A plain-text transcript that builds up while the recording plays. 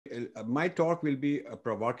My talk will be a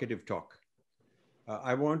provocative talk.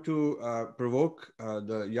 I want to provoke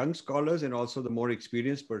the young scholars and also the more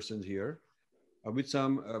experienced persons here with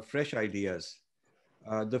some fresh ideas.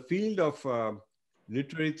 The field of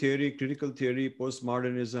literary theory, critical theory,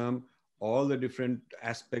 postmodernism, all the different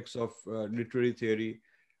aspects of literary theory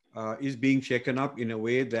is being shaken up in a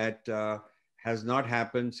way that has not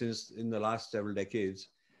happened since in the last several decades,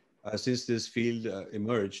 since this field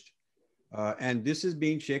emerged. And this is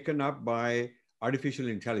being shaken up by artificial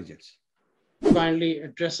intelligence. Kindly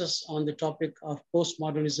address us on the topic of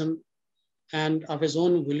postmodernism, and of his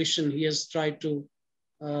own volition, he has tried to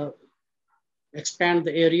expand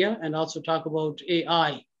the area and also talk about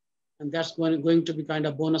AI, and that's going to be kind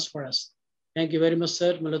of bonus for us. Thank you very much,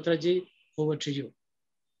 sir. Malhotraji, over to you.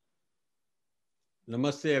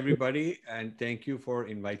 Namaste, everybody, and thank you for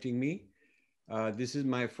inviting me. This is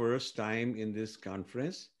my first time in this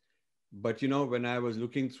conference, but you know, when I was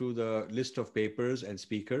looking through the list of papers and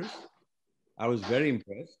speakers, I was very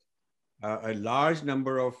impressed. A large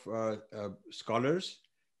number of scholars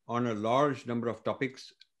on a large number of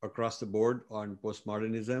topics across the board on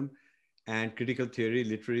postmodernism and critical theory,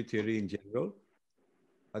 literary theory in general.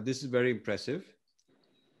 This is very impressive.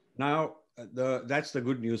 Now, that's the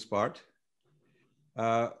good news part.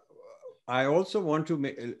 I also want to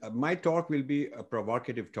make, my talk will be a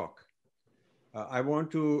provocative talk. I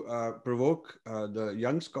want to provoke the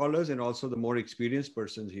young scholars and also the more experienced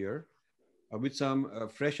persons here with some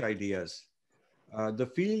fresh ideas. The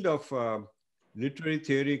field of literary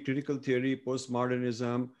theory, critical theory,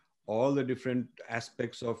 postmodernism, all the different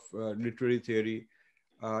aspects of literary theory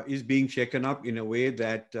is being shaken up in a way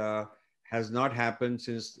that has not happened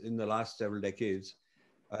since in the last several decades,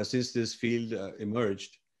 since this field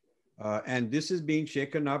emerged. And this is being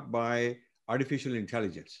shaken up by artificial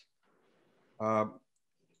intelligence.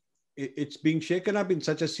 It's being shaken up in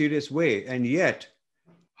such a serious way, and yet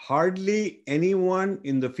hardly anyone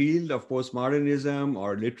in the field of postmodernism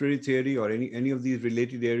or literary theory or any of these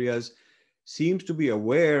related areas seems to be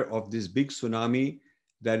aware of this big tsunami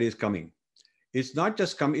that is coming. It's not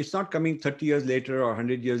just coming, it's not coming 30 years later or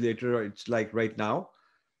 100 years later, or it's like right now.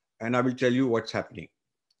 And I will tell you what's happening.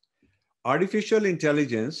 Artificial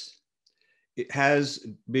intelligence has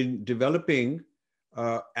been developing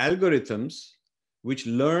algorithms which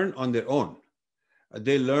learn on their own.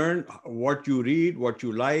 They learn what you read, what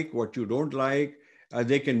you like, what you don't like.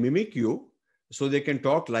 They can mimic you, so they can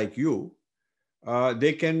talk like you.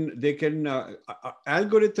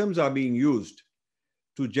 Algorithms are being used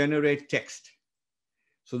to generate text.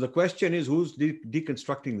 So the question is, who's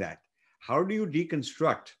deconstructing that? How do you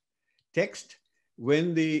deconstruct text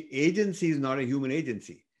when the agency is not a human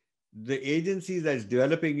agency? The agency that's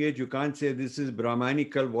developing it, you can't say this is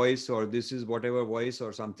Brahmanical voice or this is whatever voice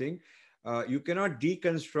or something. You cannot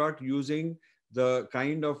deconstruct using the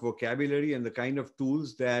kind of vocabulary and the kind of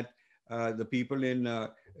tools that the people in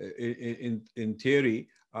theory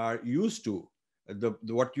are used to.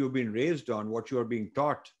 What you've been raised on, what you are being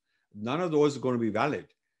taught, none of those are going to be valid.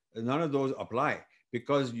 None of those apply,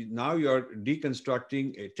 because now you're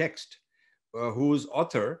deconstructing a text whose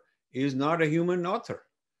author is not a human author.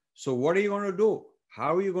 So what are you going to do?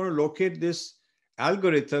 How are you going to locate this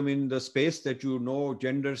algorithm in the space that you know,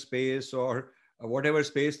 gender space or whatever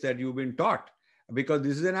space that you've been taught? Because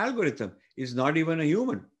this is an algorithm. It's not even a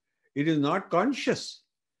human. It is not conscious.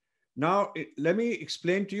 Now, let me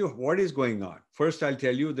explain to you what is going on. First, I'll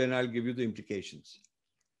tell you, then I'll give you the implications.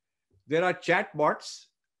 There are chatbots,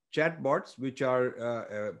 which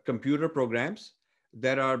are computer programs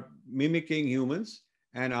that are mimicking humans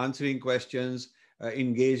and answering questions,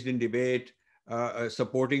 engaged in debate,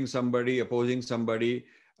 supporting somebody, opposing somebody.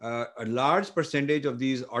 A large percentage of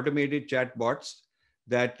these automated chatbots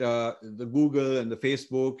that the Google and the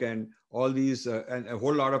Facebook and all these and a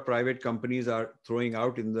whole lot of private companies are throwing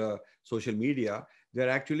out in the social media, they're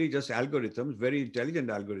actually just algorithms, very intelligent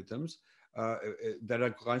algorithms that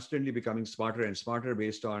are constantly becoming smarter and smarter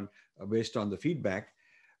based on the feedback.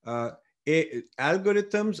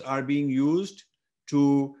 Algorithms are being used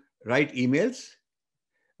to write emails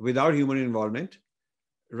without human involvement,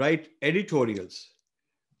 write editorials.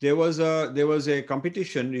 There was a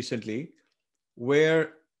competition recently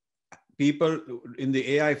where people in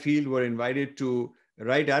the AI field were invited to have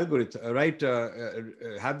their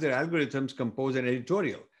algorithms compose an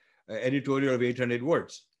editorial of 800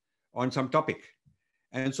 words on some topic.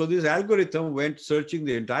 And so this algorithm went searching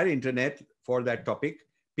the entire internet for that topic,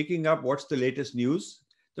 picking up what's the latest news.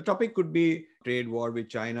 The topic could be trade war with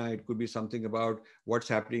China. It could be something about what's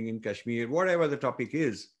happening in Kashmir, whatever the topic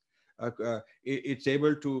is. It's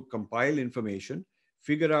able to compile information,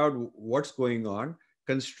 figure out what's going on,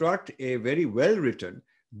 construct a very well-written,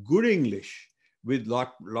 good English with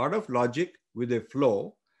lot of logic, with a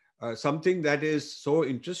flow, something that is so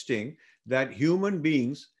interesting that human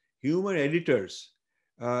beings, human editors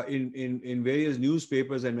in various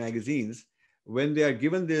newspapers and magazines, when they are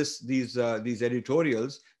given these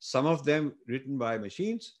editorials, some of them written by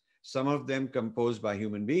machines, some of them composed by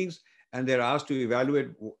human beings, and they're asked to evaluate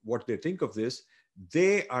what they think of this,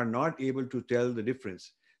 they are not able to tell the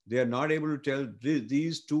difference. They are not able to tell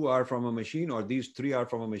these two are from a machine or these three are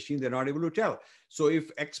from a machine. They're not able to tell. So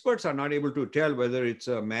if experts are not able to tell whether it's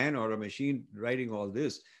a man or a machine writing all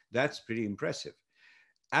this, that's pretty impressive.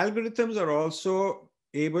 Algorithms are also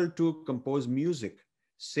able to compose music.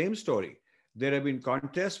 Same story. There have been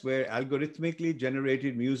contests where algorithmically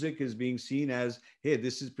generated music is being seen as, hey,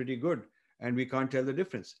 this is pretty good, and we can't tell the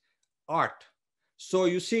difference. Art. So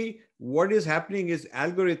you see, what is happening is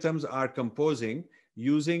algorithms are composing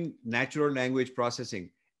using natural language processing,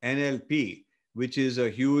 NLP, which is a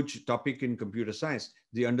huge topic in computer science,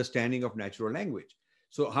 the understanding of natural language.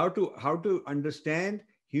 So how to understand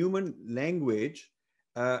human language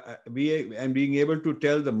and being able to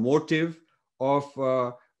tell the motive of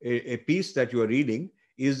a piece that you are reading.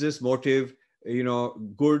 Is this motive,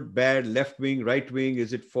 good, bad, left wing, right wing?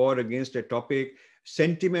 Is it for, against a topic?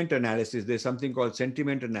 Sentiment analysis. There's something called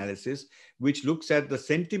sentiment analysis, which looks at the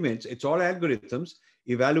sentiments. It's all algorithms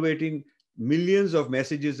evaluating millions of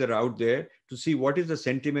messages that are out there to see what is the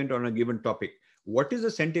sentiment on a given topic. What is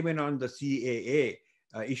the sentiment on the CAA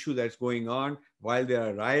issue that's going on while there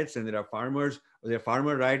are riots and there are farmers, or there are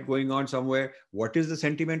farmer riot going on somewhere? What is the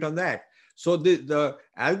sentiment on that? So the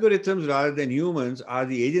algorithms, rather than humans, are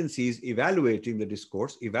the agencies evaluating the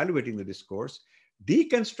discourse,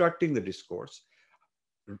 deconstructing the discourse.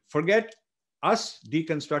 Forget us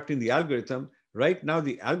deconstructing the algorithm. Right now,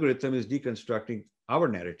 the algorithm is deconstructing our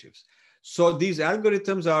narratives. So these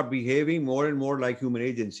algorithms are behaving more and more like human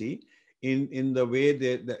agency in the way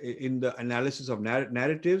in the analysis of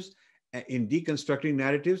narratives, in deconstructing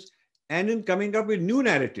narratives, and in coming up with new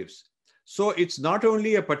narratives. So it's not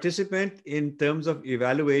only a participant in terms of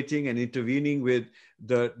evaluating and intervening with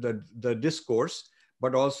the discourse,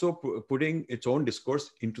 but also putting its own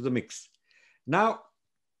discourse into the mix. Now,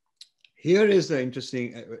 here is an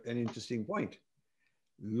interesting point.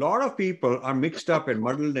 A lot of people are mixed up and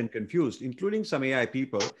muddled and confused, including some AI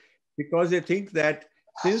people, because they think that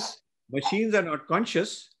since machines are not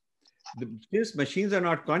conscious,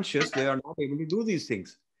 they are not able to do these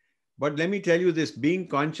things. But let me tell you this, being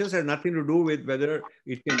conscious has nothing to do with whether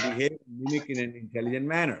it can behave and mimic in an intelligent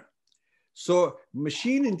manner. So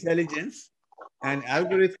machine intelligence and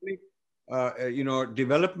algorithmic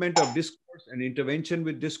development of discourse and intervention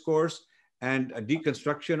with discourse and a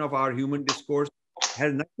deconstruction of our human discourse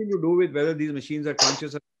has nothing to do with whether these machines are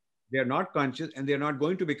conscious or they are not conscious, and they are not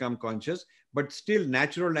going to become conscious. But still,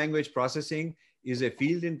 natural language processing is a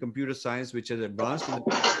field in computer science which has advanced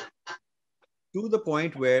to the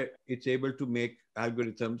point where it's able to make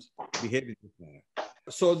algorithms behave in this manner.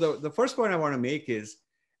 So the first point I want to make is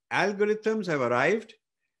algorithms have arrived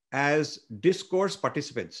as discourse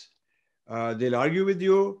participants. They'll argue with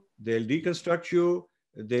you, they'll deconstruct you,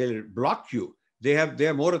 they'll block you. They have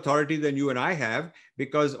more authority than you and I have,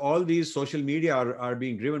 because all these social media are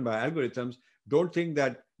being driven by algorithms. Don't think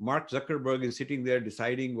that Mark Zuckerberg is sitting there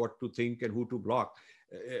deciding what to think and who to block.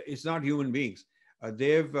 It's not human beings.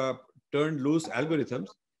 They've turned loose algorithms,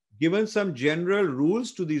 given some general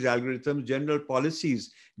rules to these algorithms, general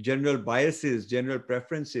policies, general biases, general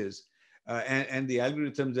preferences, and the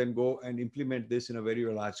algorithms then go and implement this in a very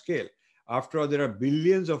large scale. After all, there are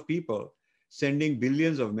billions of people sending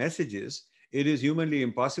billions of messages. It is humanly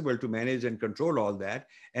impossible to manage and control all that,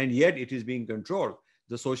 and yet it is being controlled.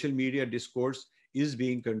 The social media discourse is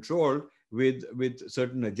being controlled with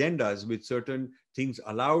certain agendas, with certain things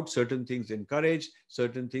allowed, certain things encouraged,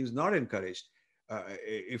 certain things not encouraged.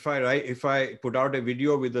 If I put out a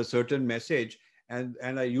video with a certain message and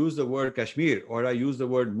I use the word Kashmir, or I use the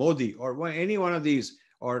word Modi, or any one of these,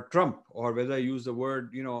 or Trump, or whether I use the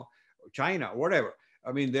word, China, whatever.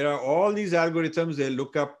 I mean, there are all these algorithms. They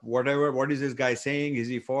look up what is this guy saying? Is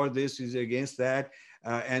he for this? Is he against that?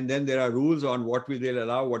 And then there are rules on what will they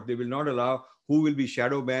allow, what they will not allow, who will be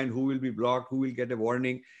shadow banned, who will be blocked, who will get a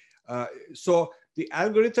warning. So the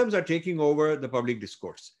algorithms are taking over the public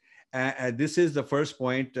discourse. This is the first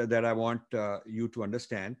point that I want you to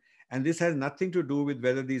understand. And this has nothing to do with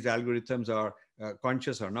whether these algorithms are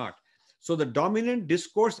conscious or not. So the dominant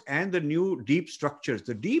discourse and the new deep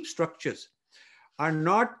structures are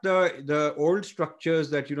not the old structures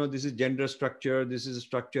that, this is gender structure, this is a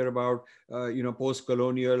structure about,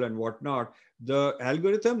 post-colonial and whatnot. The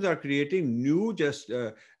algorithms are creating new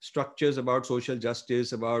structures about social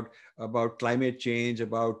justice, about climate change,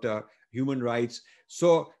 about human rights.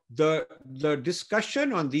 So the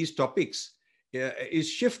discussion on these topics is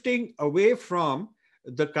shifting away from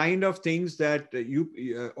the kind of things that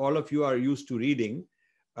all of you are used to reading,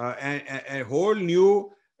 and a whole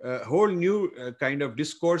new kind of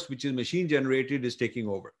discourse, which is machine generated, is taking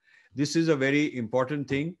over. This is a very important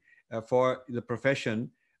thing for the profession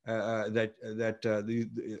that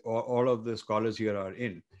all of the scholars here are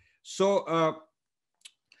in. So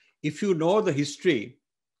if you know the history,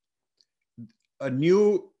 a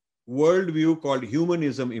new worldview called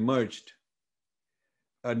humanism emerged.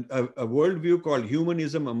 A worldview called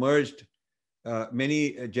humanism emerged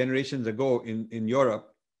many generations ago in Europe.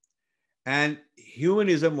 And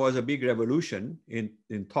humanism was a big revolution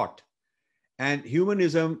in thought. And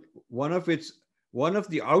humanism, one of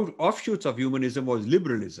the offshoots of humanism was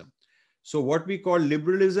liberalism. So what we call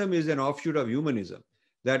liberalism is an offshoot of humanism.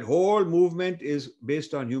 That whole movement is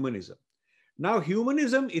based on humanism. Now,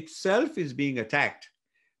 humanism itself is being attacked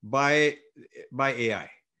by AI.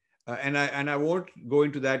 And I won't go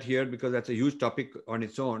into that here because that's a huge topic on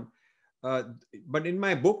its own. But in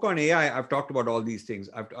my book on AI, I've talked about all these things.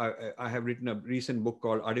 I have written a recent book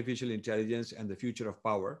called Artificial Intelligence and the Future of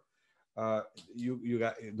Power.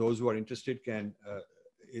 Those who are interested can,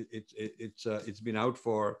 it's been out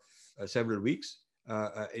for several weeks.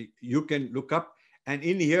 You can look up. And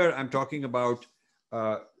in here, I'm talking about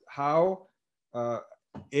how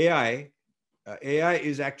AI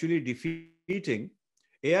is actually defeating.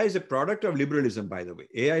 AI is a product of liberalism, by the way.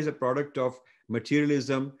 AI is a product of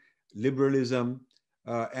materialism, liberalism,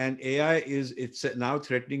 and AI it's now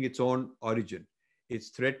threatening its own origin. It's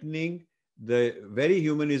threatening the very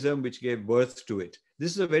humanism which gave birth to it.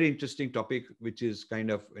 This is a very interesting topic, which is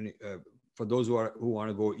kind of for those who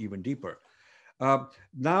want to go even deeper.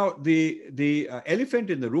 Now, the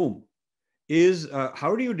elephant in the room is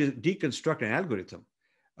how do you deconstruct an algorithm?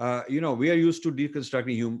 We are used to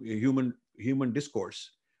deconstructing human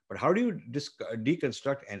discourse, but how do you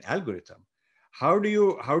deconstruct an algorithm? How do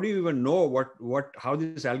you even know how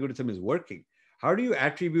this algorithm is working? How do you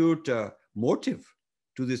attribute motive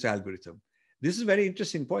to this algorithm? This is a very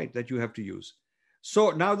interesting point that you have to use.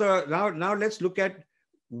 So now let's look at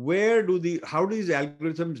how do these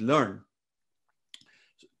algorithms learn?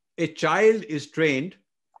 A child is trained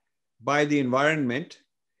by the environment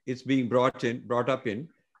it's being brought up in,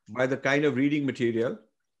 by the kind of reading material,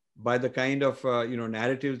 by the kind of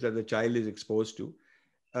narratives that the child is exposed to.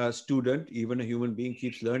 A student, even a human being,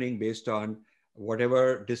 keeps learning based on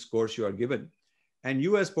whatever discourse you are given. And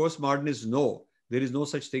you as postmodernists know there is no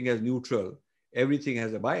such thing as neutral. Everything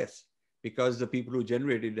has a bias because the people who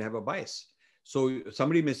generate it have a bias. So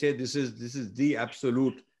somebody may say this is the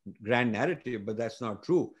absolute grand narrative, but that's not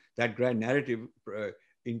true. That grand narrative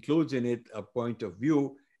includes in it a point of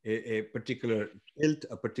view, a particular tilt,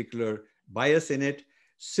 a particular bias in it.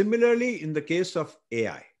 Similarly, in the case of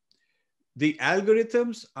AI, the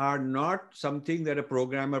algorithms are not something that a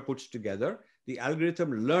programmer puts together. The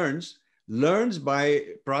algorithm learns by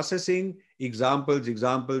processing examples.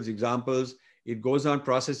 It goes on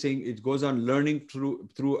processing, it goes on learning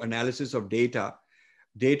through analysis of data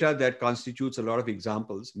that constitutes a lot of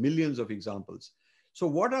examples, millions of examples. So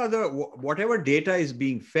whatever data is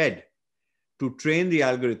being fed to train the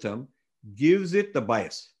algorithm gives it the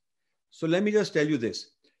bias. So let me just tell you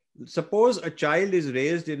this. Suppose a child is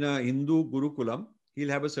raised in a Hindu Gurukulam, he'll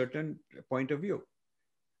have a certain point of view.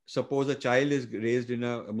 Suppose a child is raised in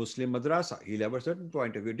a Muslim madrasa, he'll have a certain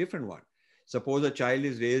point of view, different one. Suppose a child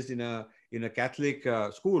is raised in a Catholic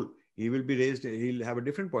school, he'll have a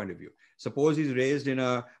different point of view. Suppose he's raised in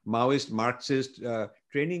a Maoist, Marxist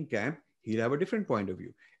training camp, he'll have a different point of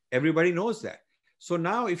view. Everybody knows that. So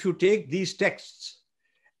now if you take these texts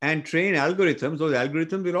and train algorithms, those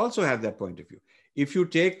algorithms will also have that point of view. If you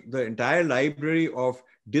take the entire library of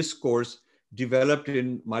discourse developed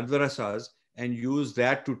in madrasas and use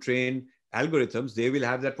that to train algorithms, they will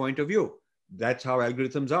have that point of view. That's how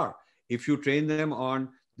algorithms are. If you train them on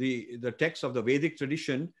the text of the Vedic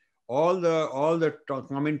tradition, all the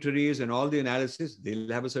commentaries and all the analysis,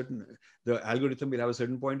 the algorithm will have a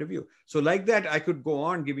certain point of view. So like that, I could go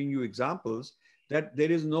on giving you examples that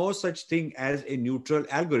there is no such thing as a neutral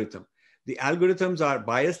algorithm. The algorithms are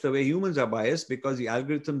biased the way humans are biased because the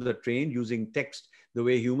algorithms are trained using text the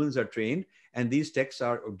way humans are trained. And these texts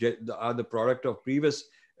are the product of previous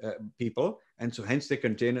people. And so hence they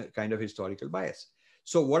contain a kind of historical bias.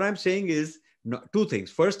 So what I'm saying is two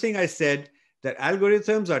things. First thing I said that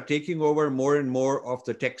algorithms are taking over more and more of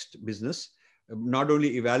the text business, not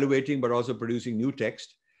only evaluating, but also producing new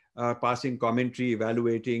text, passing commentary,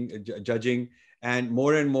 evaluating, judging, and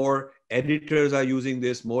more editors are using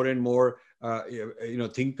this, more and more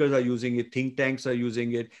thinkers are using it, think tanks are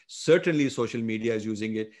using it, certainly social media is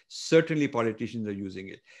using it, certainly politicians are using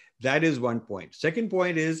it. That is one point. Second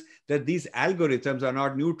point is that these algorithms are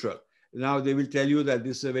not neutral. Now they will tell you that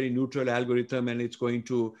this is a very neutral algorithm and it's going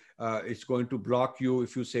to block you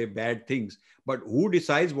if you say bad things. But who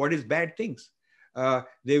decides what is bad things?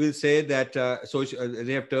 They will say that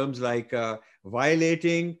they have terms like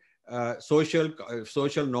violating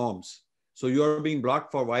social norms. So you are being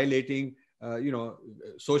blocked for violating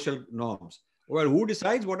social norms. Well, who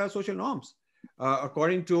decides what are social norms?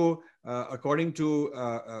 According to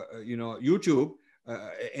YouTube,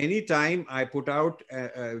 anytime I put out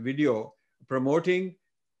a video promoting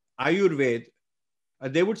Ayurveda,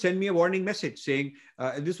 they would send me a warning message saying,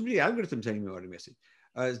 this would be the algorithm sending me a warning message,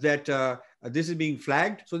 that this is being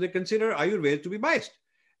flagged. So they consider Ayurveda to be biased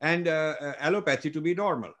and allopathy to be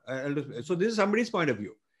normal. So this is somebody's point of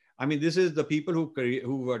view. I mean, this is the people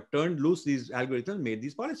who turned loose these algorithms, made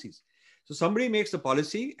these policies. So somebody makes the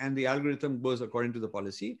policy and the algorithm goes according to the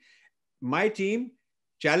policy. My team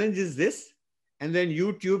challenges this, and then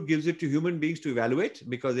YouTube gives it to human beings to evaluate,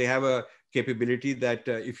 because they have a capability that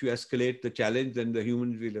if you escalate the challenge, then the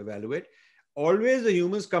humans will evaluate. Always the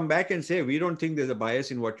humans come back and say, we don't think there's a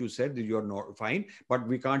bias in what you said, that you're not fine, but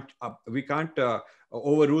we can't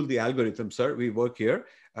overrule the algorithm, sir. We work here.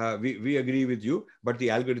 We agree with you, but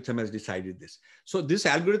the algorithm has decided this. So this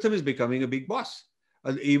algorithm is becoming a big boss.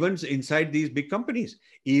 Even inside these big companies,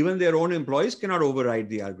 even their own employees cannot override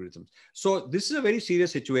the algorithms. So this is a very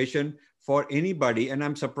serious situation for anybody. And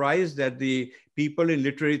I'm surprised that the people in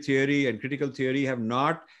literary theory and critical theory have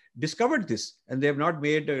not discovered this, and they have not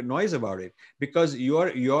made a noise about it, because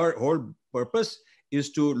your whole purpose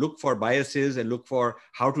is to look for biases and look for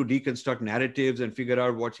how to deconstruct narratives and figure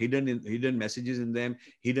out what's hidden messages in them,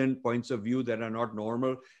 hidden points of view that are not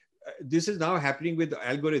normal. This is now happening with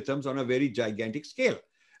algorithms on a very gigantic scale.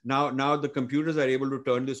 Now the computers are able to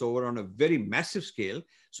turn this over on a very massive scale.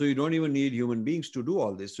 So you don't even need human beings to do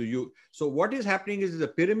all this. So what is happening is a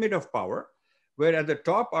pyramid of power, where at the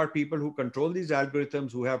top are people who control these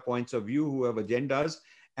algorithms, who have points of view, who have agendas,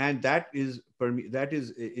 and that is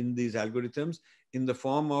in these algorithms in the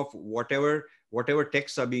form of whatever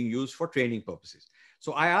texts are being used for training purposes.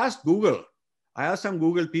 So I asked some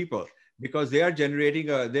Google people, because they are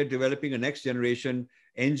they're developing a next generation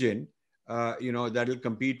engine, that will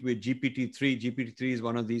compete with GPT-3. GPT-3 is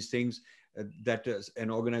one of these things that an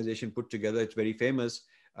organization put together. It's very famous,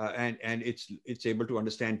 and it's able to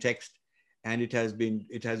understand text, and it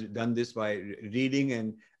has done this by reading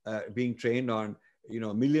and being trained on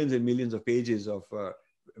millions and millions of pages of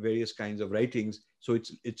various kinds of writings. So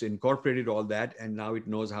it's incorporated all that, and now it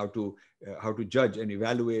knows how to judge and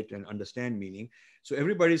evaluate and understand meaning. So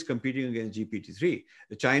everybody's competing against GPT-3.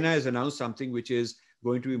 China has announced something which is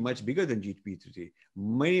going to be much bigger than GPT-3.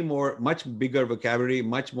 Much bigger vocabulary,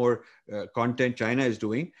 much more content China is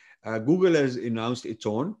doing. Google has announced its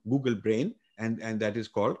own Google Brain, and that is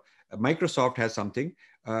called. Microsoft has something.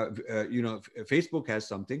 Facebook has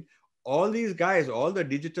something. All these guys, all the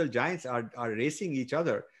digital giants are racing each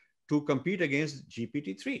other to compete against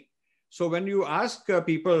GPT-3. So when you ask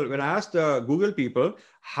when I ask the Google people,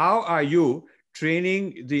 how are you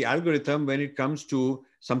training the algorithm when it comes to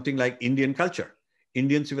something like Indian culture,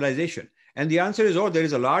 Indian civilization? And the answer is, there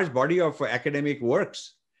is a large body of academic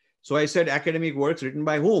works. So I said, academic works written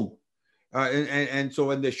by whom? And so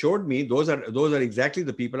when they showed me, those are exactly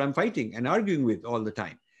the people I'm fighting and arguing with all the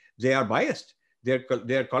time. They are biased.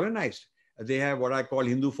 They're colonized. They have what I call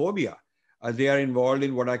Hindu phobia. They are involved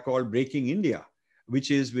in what I call breaking India,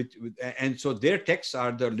 and so their texts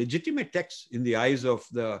are the legitimate texts in the eyes of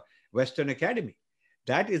the Western Academy.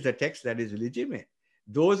 That is the text that is legitimate.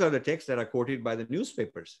 Those are the texts that are quoted by the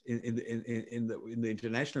newspapers in the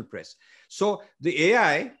international press. So the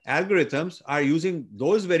AI algorithms are using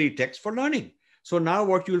those very texts for learning. So now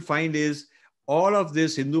what you'll find is all of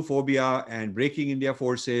this Hindu phobia and breaking India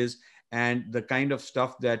forces and the kind of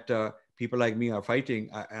stuff that people like me are fighting,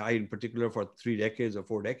 I in particular for 3 decades or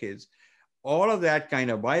 4 decades, all of that kind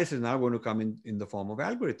of bias is now going to come in the form of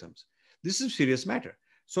algorithms. This is a serious matter.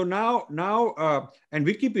 So now, and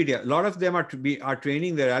Wikipedia, a lot of them are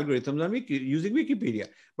training their algorithms on using Wikipedia.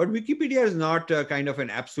 But Wikipedia is not kind of an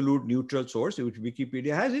absolute neutral source, which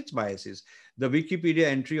Wikipedia has its biases. The Wikipedia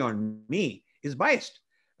entry on me is biased,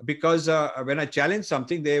 because when I challenge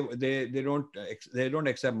something, they don't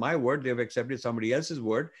accept my word. They've accepted somebody else's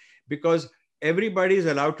word, because everybody is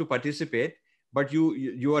allowed to participate. but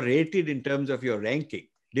you are rated in terms of your ranking.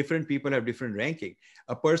 Different people have different ranking.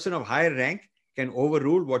 A person of higher rank can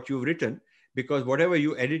overrule what you've written, because whatever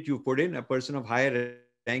you edit, you put in, a person of higher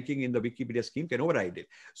ranking in the Wikipedia scheme can override it.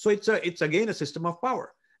 So it's again a system of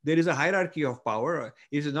power. There is a hierarchy of power.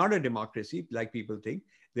 It is not a democracy like people think.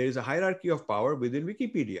 There is a hierarchy of power within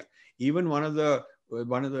Wikipedia. Even one of the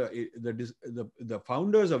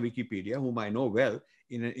founders of Wikipedia, whom I know well,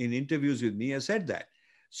 in interviews with me, has said that.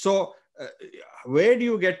 So where do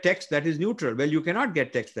you get text that is neutral? Well, you cannot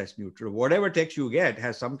get text that's neutral. Whatever text you get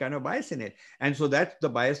has some kind of bias in it. And so that's the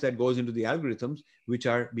bias that goes into the algorithms which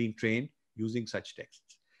are being trained using such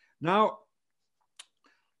texts. Now,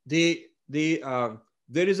 there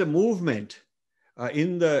is a movement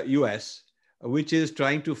in the US which is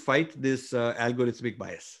trying to fight this algorithmic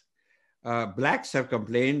bias. Blacks have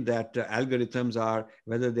complained that algorithms are,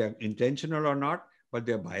 whether they're intentional or not, but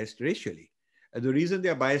they're biased racially. The reason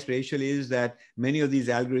they're biased racially is that many of these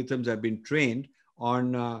algorithms have been trained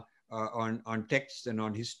on texts and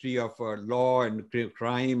on history of law and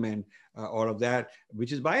crime and all of that,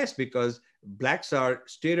 which is biased because blacks are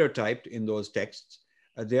stereotyped in those texts.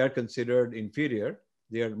 They are considered inferior.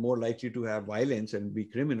 They are more likely to have violence and be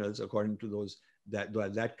criminals according to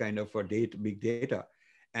that kind of big data.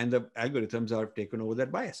 And the algorithms are taken over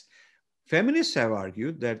that bias. Feminists have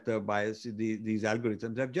argued that these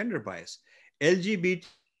algorithms have gender bias.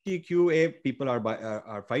 LGBTQA people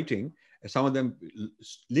are fighting, some of them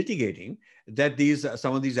litigating, that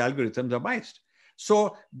some of these algorithms are biased.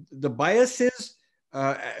 So the biases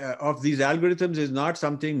of these algorithms is not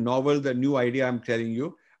something novel, the new idea I'm telling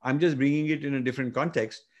you. I'm just bringing it in a different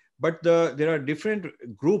context. But there are different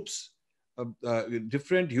groups,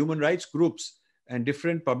 different human rights groups, and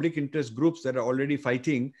different public interest groups that are already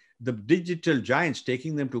fighting the digital giants,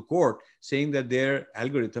 taking them to court, saying that their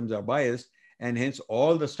algorithms are biased, and hence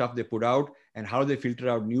all the stuff they put out and how they filter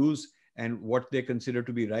out news and what they consider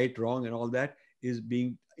to be right, wrong, and all that is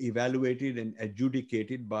being evaluated and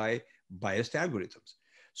adjudicated by biased algorithms.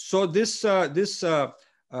 So there is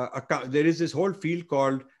this whole field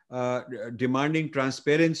called demanding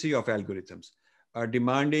transparency of algorithms.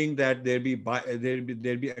 Demanding that there be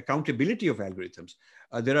accountability of algorithms.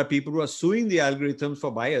 There are people who are suing the algorithms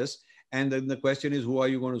for bias, and then the question is, who are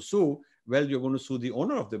you going to sue? Well, you're going to sue the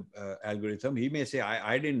owner of the algorithm. He may say,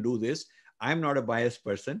 I didn't do this. I'm not a biased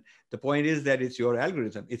person. The point is that it's your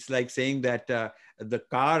algorithm. It's like saying that the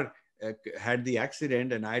car had the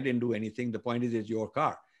accident and I didn't do anything. The point is, it's your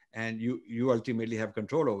car, and you ultimately have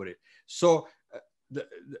control over it. So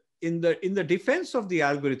in the defense of the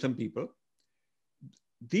algorithm people,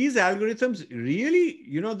 these algorithms really,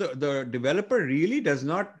 the developer really does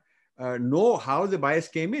not know how the bias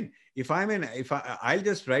came in. I'll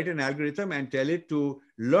just write an algorithm and tell it to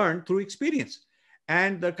learn through experience,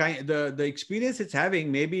 and the experience it's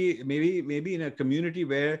having maybe in a community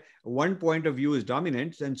where one point of view is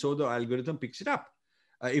dominant, and so the algorithm picks it up.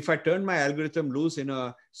 If I turn my algorithm loose in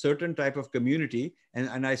a certain type of community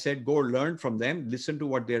and I said, go learn from them, listen to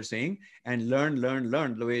what they're saying and learn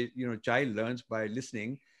the way, child learns by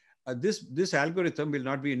listening. This algorithm will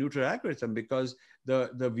not be a neutral algorithm because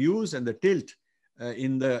the views and the tilt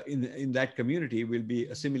in that community will be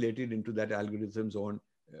assimilated into that algorithm's own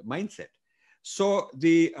mindset. So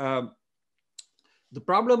the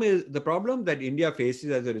problem that India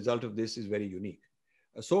faces as a result of this is very unique.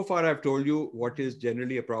 So far, I've told you what is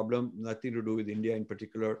generally a problem, nothing to do with India in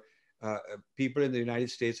particular. People in the United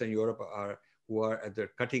States and Europe who are at the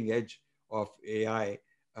cutting edge of AI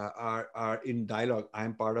are in dialogue.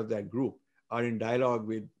 I'm part of that group, are in dialogue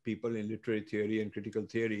with people in literary theory and critical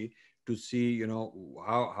theory to see,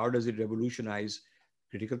 how does it revolutionize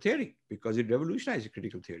critical theory, because it revolutionizes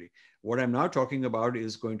critical theory. What I'm now talking about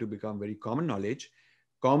is going to become very common knowledge,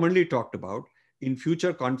 commonly talked about. In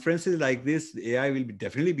future conferences like this, the AI will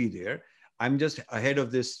definitely be there. I'm just ahead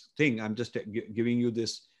of this thing. I'm just giving you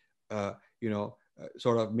this,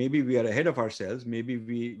 sort of, maybe we are ahead of ourselves. Maybe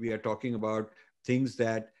we are talking about things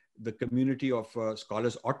that the community of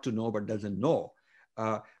scholars ought to know but doesn't know.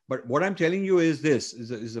 But what I'm telling you is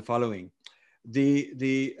the following: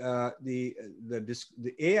 the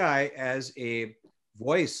AI as a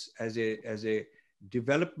voice, as a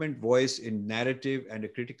development voice in narrative and a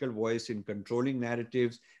critical voice in controlling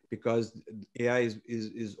narratives, because AI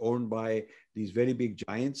is owned by these very big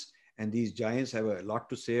giants, and these giants have a lot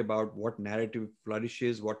to say about what narrative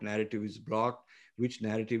flourishes, what narrative is blocked, which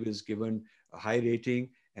narrative is given a high rating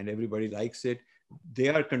and everybody likes it. They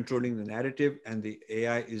are controlling the narrative, and the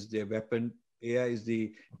AI is their weapon. AI is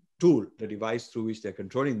the tool, the device through which they're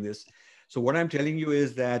controlling this. So what I'm telling you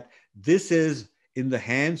is that this is in the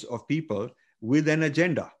hands of people with an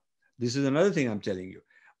agenda. This is another thing I'm telling you.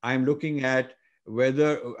 I'm looking at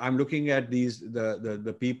the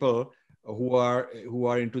people who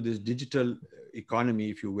are into this digital economy,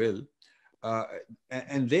 if you will, uh,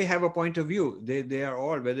 and they have a point of view. They are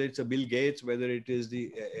all, whether it's a Bill Gates, whether it is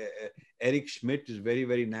the Eric Schmidt is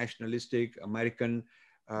very nationalistic American,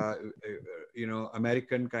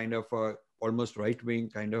 American kind of almost right wing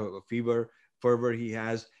kind of a fervor he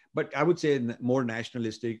has. But I would say more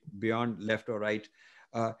nationalistic, beyond left or right.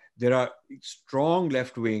 There are strong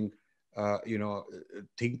left wing,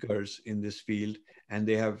 thinkers in this field, and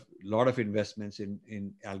they have a lot of investments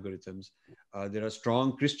in algorithms. There are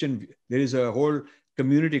strong Christian. There is a whole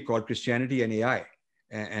community called Christianity and AI,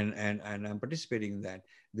 and I'm participating in that.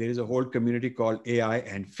 There is a whole community called AI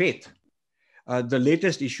and Faith. The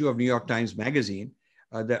latest issue of New York Times Magazine,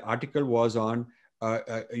 the article was on,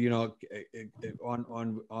 on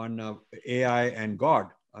AI and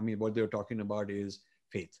God. I mean, what they're talking about is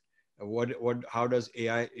faith. How does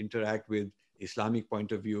AI interact with Islamic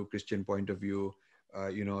point of view, Christian point of view,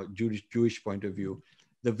 Jewish point of view?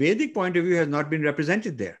 The Vedic point of view has not been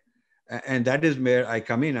represented there. And that is where I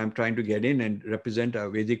come in. I'm trying to get in and represent a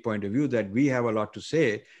Vedic point of view, that we have a lot to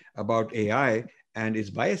say about AI and its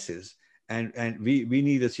biases. And we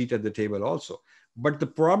need a seat at the table also. But the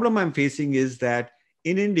problem I'm facing is that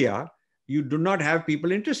in India, you do not have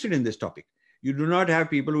people interested in this topic. You do not have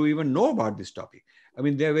people who even know about this topic. I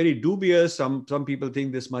mean, they're very dubious. Some people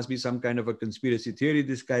think this must be some kind of a conspiracy theory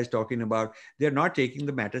this guy is talking about. They're not taking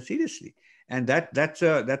the matter seriously. And that's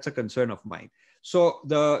a concern of mine. So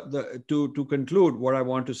to conclude, what I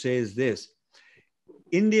want to say is this: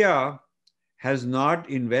 India has not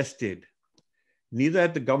invested, neither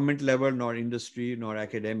at the government level, nor industry, nor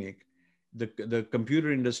academic. The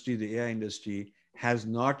computer industry, the AI industry has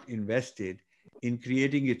not invested in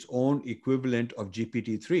creating its own equivalent of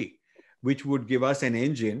GPT-3, which would give us an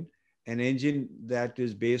engine that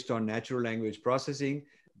is based on natural language processing,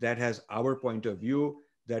 that has our point of view,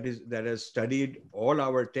 that has studied all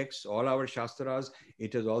our texts, all our shastras.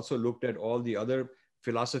 It has also looked at all the other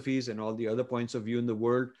philosophies and all the other points of view in the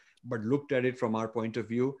world, but looked at it from our point of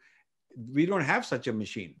view. We don't have such a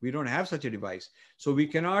machine. We don't have such a device. So we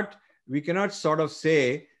cannot sort of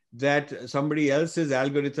say that somebody else's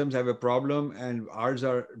algorithms have a problem and ours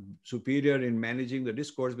are superior in managing the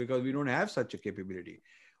discourse, because we don't have such a capability.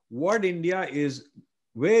 Where is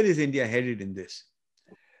India headed in this?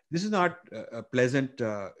 This is not a pleasant,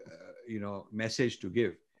 message to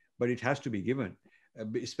give, but it has to be given,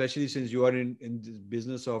 especially since you are in the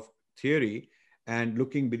business of theory and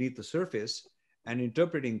looking beneath the surface and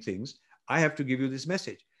interpreting things. I have to give you this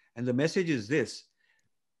message. And the message is this: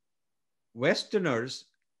 Westerners,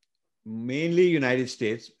 mainly United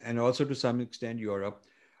States, and also to some extent Europe,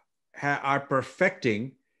 are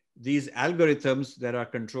perfecting these algorithms that are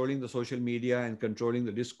controlling the social media and controlling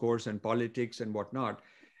the discourse and politics and whatnot.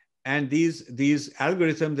 And these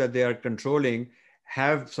algorithms that they are controlling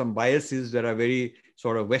have some biases that are very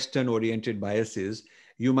sort of Western oriented biases.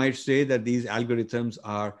 You might say that these algorithms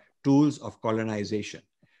are tools of colonization.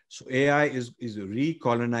 So AI is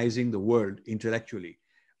recolonizing the world intellectually.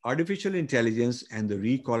 Artificial intelligence and the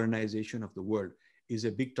recolonization of the world is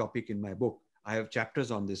a big topic in my book. I have chapters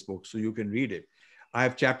on this book, so you can read it. I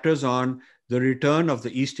have chapters on the return of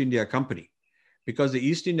the East India Company, because the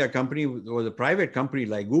East India Company was a private company,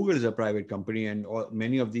 like Google is a private company, and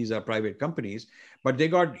many of these are private companies, but they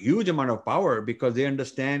got huge amount of power because they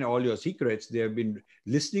understand all your secrets. They have been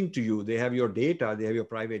listening to you. They have your data. They have your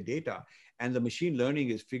private data. And the machine learning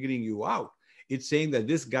is figuring you out. It's saying that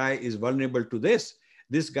this guy is vulnerable to this.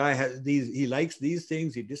 This guy has these, he likes these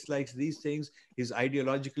things, he dislikes these things, he's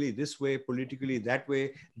ideologically this way, politically that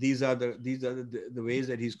way. These are the ways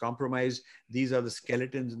that he's compromised. These are the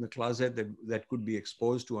skeletons in the closet that could be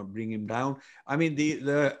exposed to bring him down. I mean,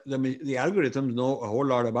 the algorithms know a whole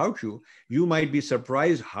lot about you. You might be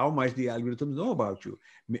surprised how much the algorithms know about you.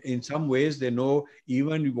 In some ways, they know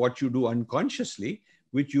even what you do unconsciously,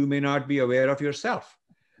 which you may not be aware of yourself.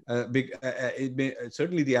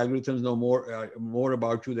 Certainly the algorithms know more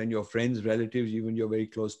about you than your friends, relatives, even your very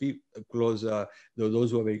close people,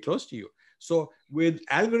 those who are very close to you. So with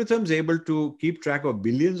algorithms able to keep track of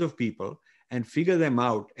billions of people and figure them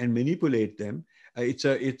out and manipulate them, it's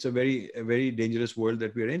a very dangerous world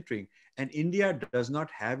that we're entering. And India does not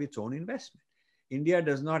have its own investment. India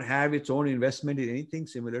does not have its own investment in anything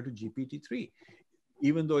similar to GPT-3,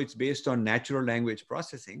 even though it's based on natural language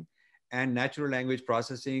processing. And natural language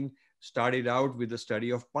processing started out with the study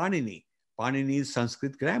of Panini's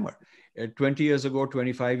Sanskrit grammar. 20 years ago,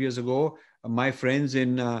 25 years ago, My friends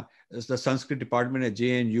in the Sanskrit department at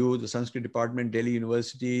JNU, the Sanskrit department, Delhi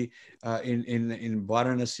University, in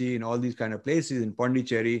Varanasi, in all these kind of places, in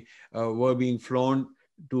Pondicherry, were being flown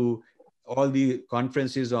to all the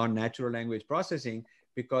conferences on natural language processing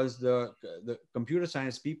because the computer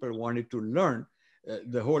science people wanted to learn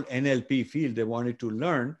the whole NLP field. They wanted to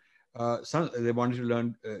learn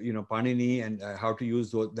Panini and how to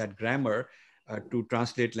use that grammar to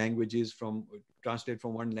translate languages from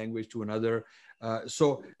one language to another.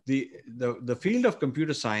 So the field of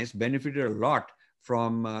computer science benefited a lot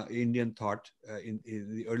from Indian thought in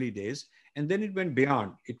the early days, and then it went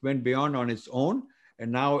beyond. It went beyond on its own,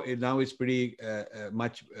 and now it's pretty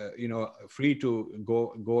much free to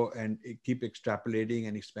go and keep extrapolating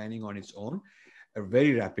and expanding on its own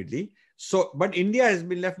very rapidly. So, but India has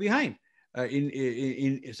been left behind.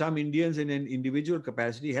 In some Indians in an individual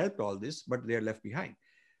capacity helped all this, but they are left behind.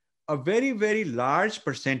 A very, very large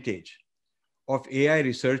percentage of AI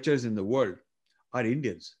researchers in the world are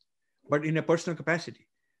Indians, but in a personal capacity.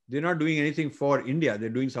 They're not doing anything for India. They're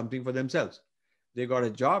doing something for themselves. They got a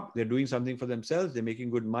job. They're doing something for themselves. They're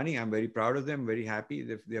making good money. I'm very proud of them, very happy.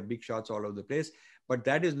 They have big shots all over the place. But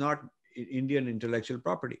that is not Indian intellectual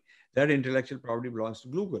property. That intellectual property belongs to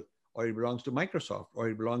Google, or it belongs to Microsoft, or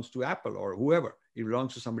it belongs to Apple, or whoever. It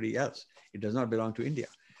belongs to somebody else. It does not belong to India.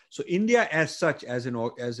 So India as such, as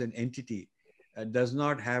an entity, does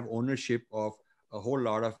not have ownership of a whole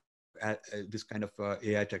lot of this kind of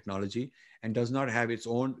AI technology, and does not have its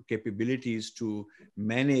own capabilities to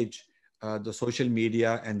manage the social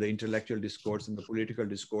media and the intellectual discourse and the political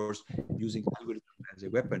discourse using algorithms as a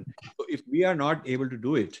weapon. So if we are not able to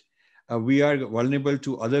do it, we are vulnerable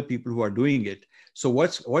to other people who are doing it. So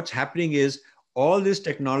what's happening is all this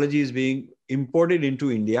technology is being imported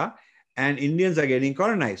into India, and Indians are getting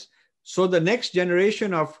colonized. So the next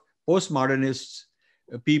generation of postmodernists,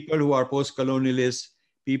 people who are post-colonialists,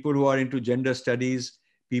 people who are into gender studies,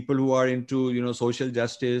 people who are into social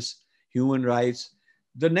justice, human rights,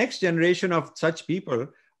 the next generation of such people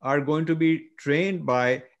are going to be trained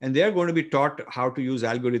by, and they are going to be taught how to use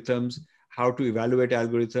algorithms, how to evaluate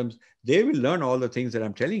algorithms. They will learn all the things that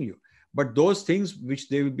I'm telling you. But those things which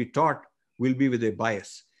they will be taught will be with a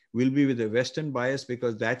bias, will be with a Western bias,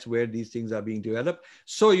 because that's where these things are being developed.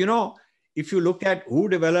 So, if you look at who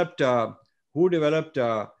developed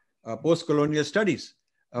post-colonial studies,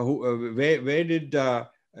 where did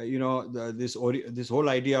this whole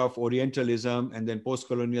idea of Orientalism, and then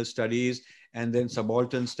post-colonial studies, and then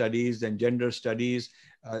subaltern studies, then gender studies,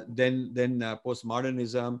 then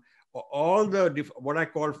postmodernism, all the what I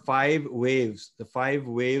call five waves, the 5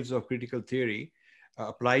 waves of critical theory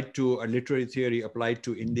applied to a literary theory, applied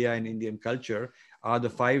to India and Indian culture, are the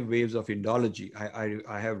 5 waves of Indology.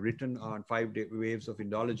 I have written on 5 waves of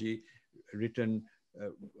Indology, written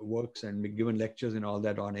works and given lectures and all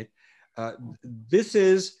that on it. This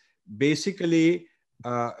is basically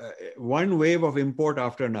one wave of import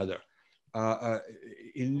after another.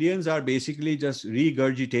 Indians are basically just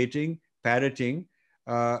regurgitating, parroting,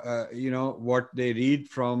 what they read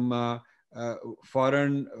from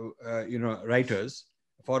foreign, writers,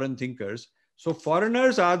 foreign thinkers. So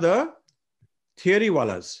foreigners are the theory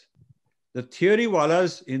wallas. The theory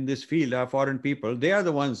wallas in this field are foreign people. They are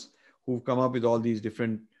the ones who've come up with all these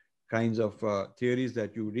different kinds of theories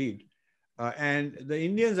that you read. And the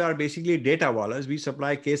Indians are basically data wallas. We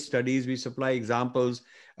supply case studies, we supply examples,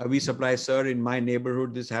 we supply, sir, in my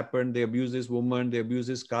neighborhood, this happened, they abuse this woman, they abuse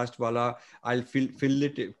this caste wala. I'll fill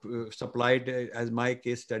it, supply it as my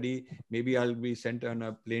case study. Maybe I'll be sent on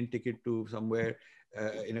a plane ticket to somewhere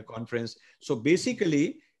in a conference. So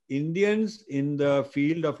basically, Indians in the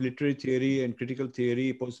field of literary theory and critical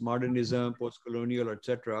theory, postmodernism, post-colonial,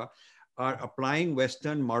 etc., are applying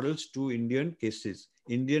Western models to Indian cases,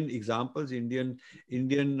 Indian examples, Indian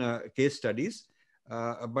case studies,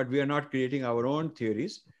 but we are not creating our own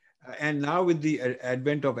theories. And now with the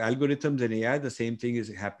advent of algorithms and AI, the same thing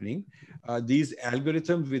is happening. These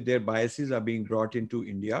algorithms with their biases are being brought into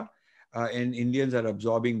India, and Indians are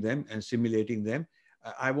absorbing them and simulating them.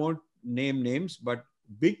 I won't name names, but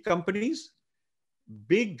big companies,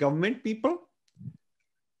 big government people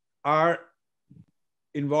are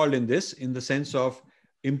involved in this, in the sense of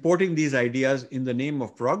importing these ideas in the name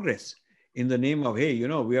of progress, in the name of, hey,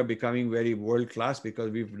 we are becoming very world-class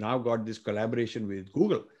because we've now got this collaboration with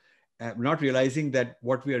Google, not realizing that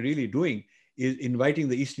what we are really doing is inviting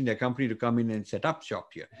the East India Company to come in and set up shop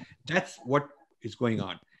here. That's what is going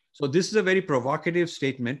on. So this is a very provocative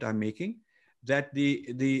statement I'm making, that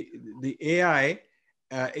the AI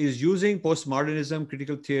is using postmodernism,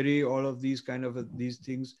 critical theory, all of these these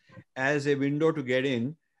things as a window to get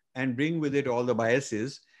in and bring with it all the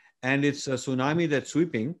biases. and it's a tsunami that's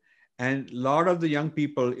sweeping. And a lot of the young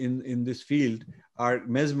people in this field are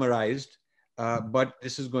mesmerized, but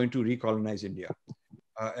this is going to recolonize India.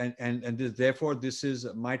 Therefore, this is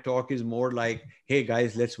my talk is more like, hey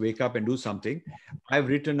guys, let's wake up and do something. I've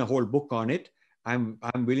written a whole book on it. I'm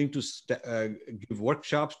willing to give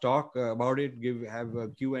workshops, talk about it,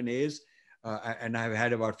 have Q&As, and I've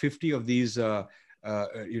had about 50 of these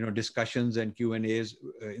discussions and Q&As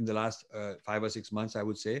in the last 5 or 6 months, I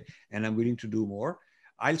would say, and I'm willing to do more.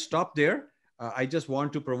 I'll stop there. I just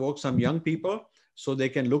want to provoke some young people so they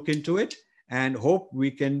can look into it, and hope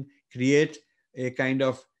we can create a kind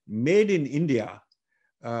of made in India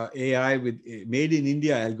AI with made in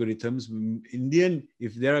India algorithms. Indian,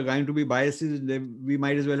 if there are going to be biases, then we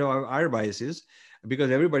might as well have our biases,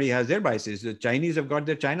 because everybody has their biases. The Chinese have got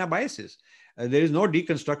their China biases. There is no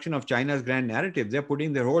deconstruction of China's grand narrative. They're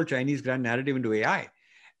putting their whole Chinese grand narrative into AI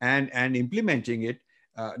and implementing it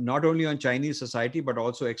not only on Chinese society, but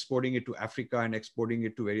also exporting it to Africa and exporting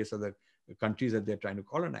it to various other countries that they're trying to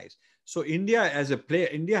colonize. So India as a player,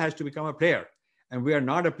 India has to become a player, and we are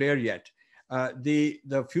not a player yet.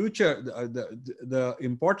 The future, the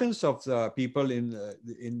importance of the people in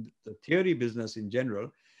the theory business in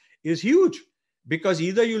general is huge, because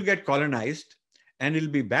either you'll get colonized and it'll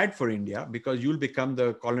be bad for India because you'll become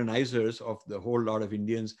the colonizers of the whole lot of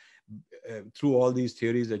Indians through all these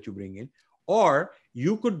theories that you bring in, or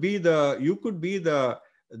you could be the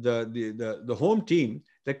home team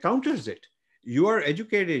that counters it. You are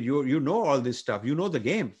educated, you know all this stuff, you know the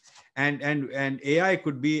game, and AI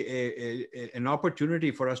could be an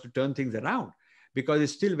opportunity for us to turn things around, because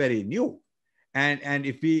it's still very new. And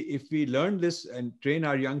if we learn this and train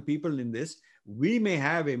our young people in this, we may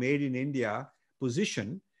have a made in India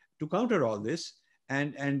position to counter all this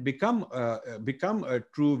and become a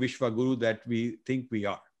true Vishwaguru that we think we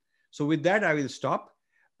are. So with that, I will stop.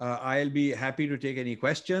 I'll be happy to take any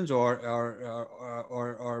questions or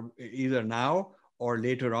either now or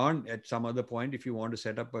later on at some other point if you want to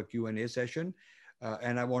set up a Q&A session.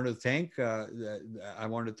 And I want to thank the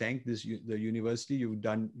university.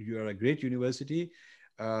 You are a great university.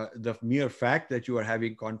 The mere fact that you are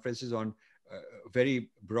having conferences on very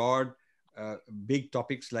broad, big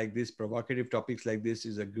topics like this, provocative topics like this,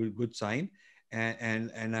 is a good sign.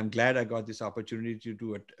 And I'm glad I got this opportunity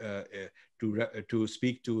to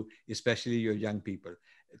speak to especially your young people.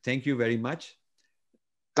 Thank you very much.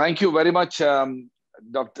 Thank you very much,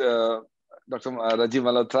 Dr. Rajiv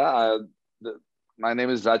Malhotra. My name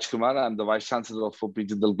is Raj Kumar. I'm the Vice Chancellor of OP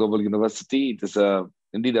Jindal Global University. It is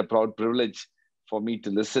indeed a proud privilege for me to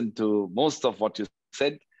listen to most of what you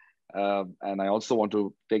said. And I also want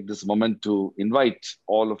to take this moment to invite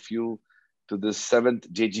all of you to the 7th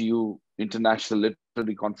JGU International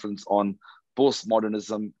Literary Conference on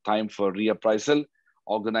Postmodernism, Time for Reappraisal,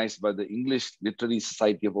 organized by the English Literary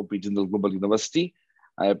Society of OP Jindal Global University.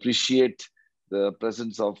 I appreciate the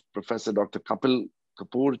presence of Professor Dr. Kapil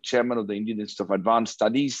Kapoor, Chairman of the Indian Institute of Advanced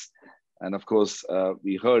Studies. And of course,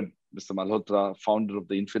 we heard Mr. Malhotra, founder of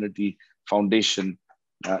the Infinity Foundation,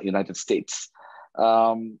 United States.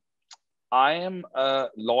 I am a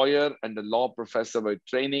lawyer and a law professor by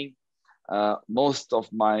training. Most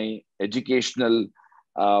of my educational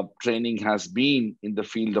training has been in the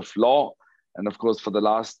field of law. And of course, for the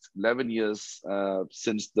last 11 years,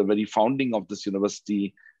 since the very founding of this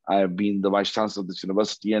university, I have been the Vice Chancellor of this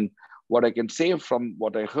university. And what I can say from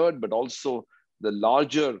what I heard, but also the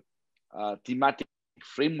larger thematic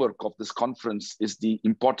framework of this conference, is the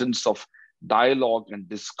importance of dialogue and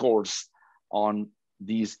discourse on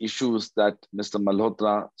these issues that Mr.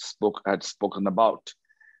 Malhotra had spoken about.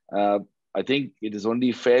 I think it is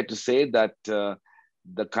only fair to say that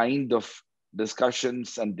the kind of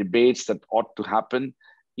discussions and debates that ought to happen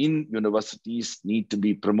in universities need to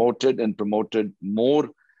be promoted and promoted more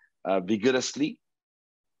vigorously.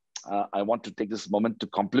 I want to take this moment to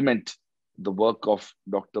compliment the work of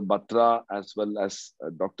Dr. Batra as well as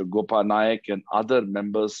Dr. Gopal Nayak and other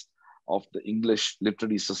members of the English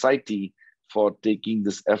Literary Society for taking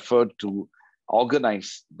this effort to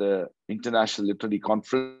organize the International Literary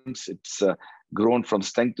Conference. It's grown from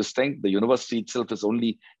strength to strength. The university itself is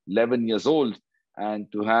only 11 years old, and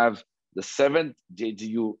to have the 7th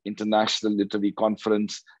JGU International Literary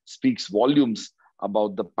Conference speaks volumes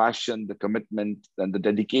about the passion, the commitment, and the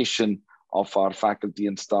dedication of our faculty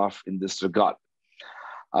and staff in this regard.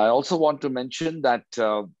 I also want to mention that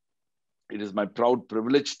it is my proud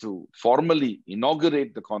privilege to formally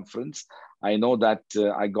inaugurate the conference. I know that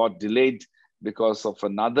I got delayed because of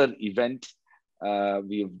another event.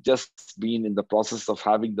 We have just been in the process of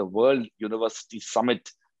having the World University Summit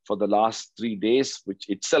for the last 3 days, which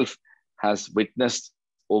itself has witnessed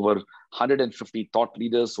over 150 thought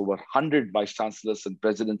leaders, over 100 vice chancellors and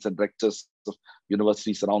presidents and rectors of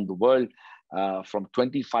universities around the world, from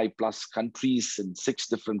 25 plus countries in 6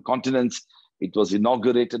 different continents. It was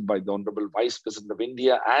inaugurated by the Honorable Vice President of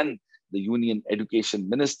India and the Union Education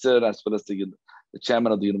Minister, as well as the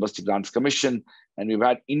chairman of the University Grants Commission. And we've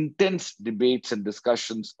had intense debates and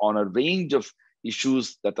discussions on a range of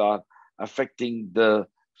issues that are affecting the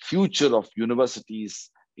future of universities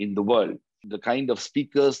in the world. The kind of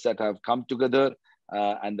speakers that have come together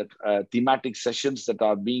and the thematic sessions that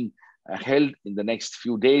are being held in the next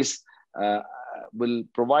few days will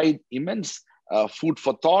provide immense food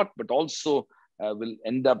for thought, but also will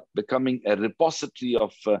end up becoming a repository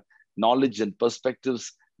of knowledge and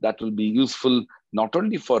perspectives that will be useful not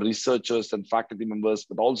only for researchers and faculty members,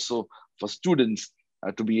 but also for students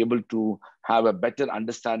to be able to have a better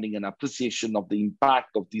understanding and appreciation of the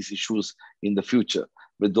impact of these issues in the future.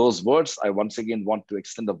 With those words, I once again want to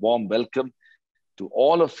extend a warm welcome to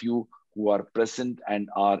all of you who are present and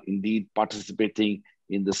are indeed participating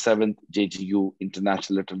in the 7th JGU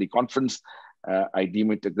International Literary Conference. I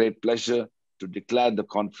deem it a great pleasure to declare the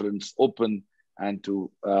conference open and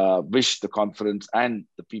to wish the conference and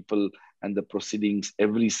the people and the proceedings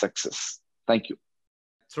every success. Thank you.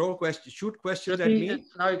 Throw questions, shoot questions at me.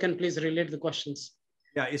 Now you can please relate the questions.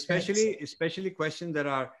 Yeah, especially questions that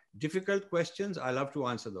are difficult questions. I love to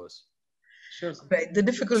answer those. Sure. Right, the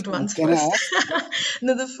difficult ones Can first. I ask?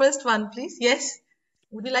 No, the first one, please. Yes.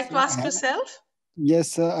 Would you like to ask yourself?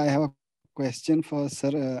 Yes, sir. I have a question for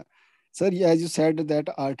sir. Sir, as you said that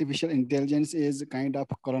artificial intelligence is kind of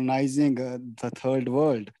colonizing the third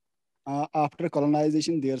world. After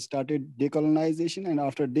colonization, there started decolonization, and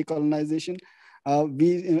after decolonization,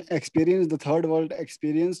 we experienced the third world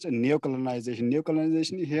experienced neocolonization.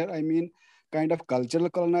 Neocolonization here, I mean, kind of cultural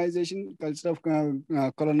colonization, culture of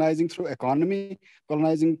colonizing through economy,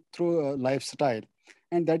 colonizing through lifestyle.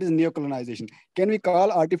 And that is neocolonization. Can we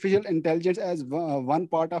call artificial intelligence as one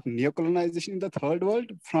part of neocolonization in the third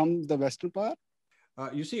world from the Western part?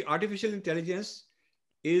 You see, artificial intelligence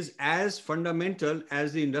is as fundamental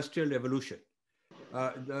as the Industrial Revolution.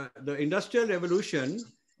 The Industrial Revolution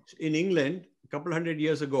in England a couple hundred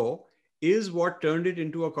years ago is what turned it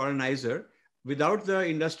into a colonizer. Without the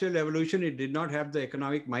Industrial Revolution, it did not have the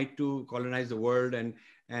economic might to colonize the world and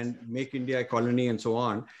make India a colony and so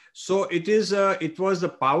on. So it was the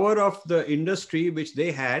power of the industry which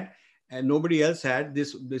they had and nobody else had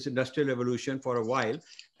this Industrial Revolution for a while.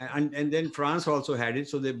 And then France also had it.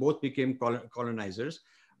 So they both became colonizers.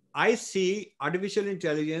 I see artificial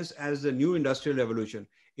intelligence as the new Industrial Revolution.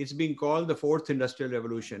 It's being called the 4th Industrial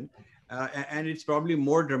Revolution. And it's probably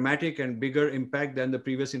more dramatic and bigger impact than the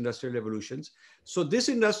previous industrial revolutions. So this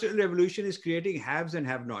industrial revolution is creating haves and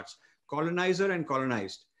have-nots, colonizer and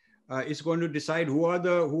colonized. It's going to decide who are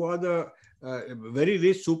the very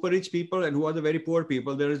rich, super rich people and who are the very poor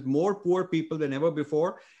people. There is more poor people than ever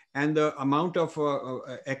before, and the amount of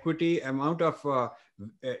equity, amount of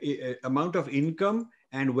income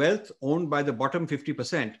and wealth owned by the bottom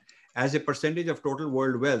 50% as a percentage of total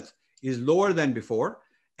world wealth is lower than before.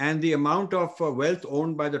 And the amount of wealth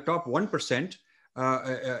owned by the top 1%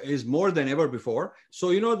 is more than ever before. So,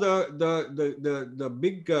 you know, the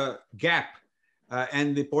big gap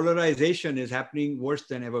and the polarization is happening worse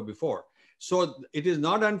than ever before. So it is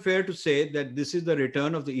not unfair to say that this is the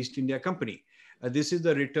return of the East India Company. This is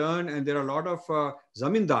the return, and there are a lot of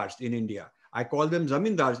zamindars in India. I call them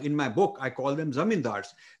zamindars. In my book, I call them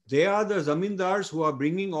zamindars. They are the zamindars who are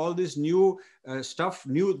bringing all this new stuff,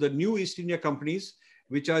 the new East India companies,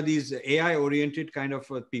 which are these AI-oriented kind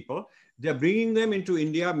of people. They're bringing them into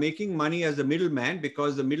India, making money as the middleman,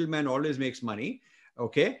 because the middleman always makes money,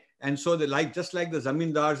 okay? And so just like the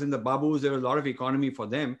zamindars and the babus, there was a lot of economy for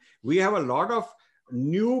them. We have a lot of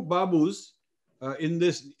new babus in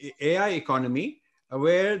this AI economy,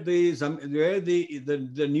 where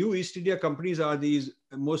the new East India companies are these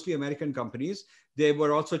mostly American companies. They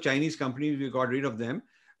were also Chinese companies. We got rid of them.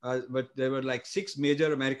 But there were like 6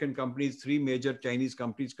 major American companies, 3 major Chinese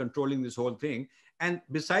companies controlling this whole thing. And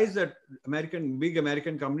besides that, big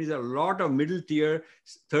American companies, are a lot of middle tier,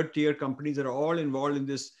 third tier companies that are all involved in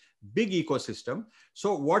this big ecosystem.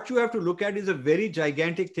 So what you have to look at is a very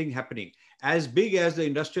gigantic thing happening, as big as the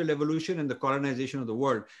Industrial Revolution and the colonization of the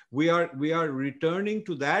world. We are returning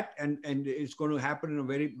to that, and it's going to happen in a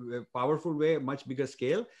very powerful way, a much bigger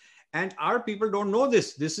scale. And our people don't know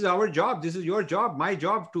this. This is our job. This is your job, my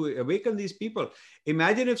job, to awaken these people.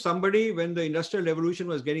 Imagine if somebody, when the Industrial Revolution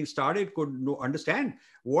was getting started, could understand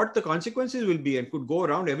what the consequences will be and could go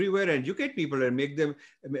around everywhere and educate people and make them.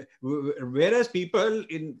 Whereas people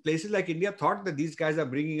in places like India thought that these guys are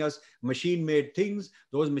bringing us machine-made things.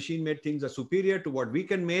 Those machine-made things are superior to what we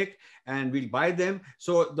can make, and we'll buy them.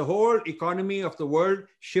 So the whole economy of the world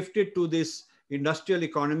shifted to this industrial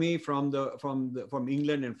economy from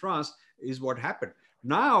England and France is what happened.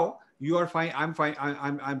 Now you are fine. I'm fine.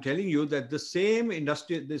 I'm telling you that the same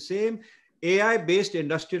AI-based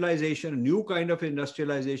industrialization, new kind of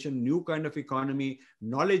industrialization, new kind of economy,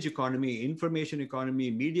 knowledge economy, information economy,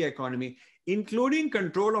 media economy, including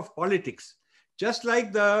control of politics, just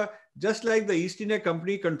like the East India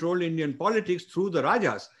Company controlled Indian politics through the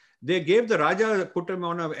Rajas. They gave the Raja, put him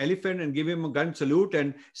on an elephant and give him a gun salute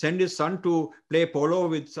and send his son to play polo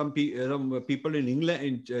with some people in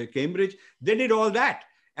England, in Cambridge. They did all that.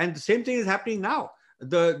 And the same thing is happening now.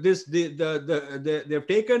 They've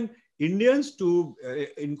taken Indians to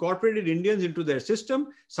incorporated Indians into their system.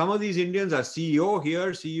 Some of these Indians are CEO here,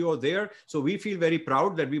 CEO there. So we feel very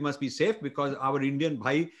proud that we must be safe because our Indian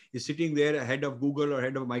bhai is sitting there head of Google or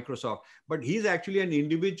head of Microsoft. But he's actually an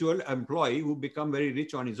individual employee who become very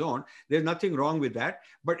rich on his own. There's nothing wrong with that.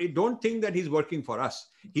 But don't think that he's working for us.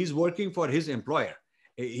 He's working for his employer.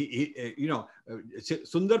 Sundar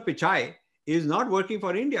Pichai is not working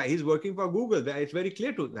for India. He's working for Google. It's very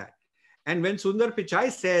clear to that. And when Sundar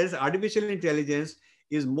Pichai says artificial intelligence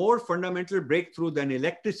is more fundamental breakthrough than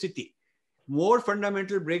electricity, more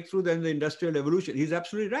fundamental breakthrough than the industrial revolution, he's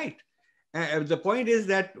absolutely right. The point is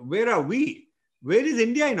that where are we? Where is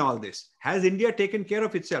India in all this? Has India taken care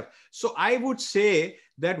of itself? So I would say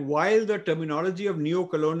that while the terminology of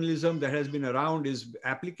neo-colonialism that has been around is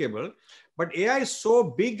applicable, but AI is so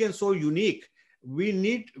big and so unique. We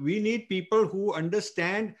need people who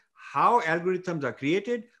understand how algorithms are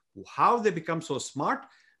created, how they become so smart,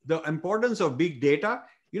 the importance of big data.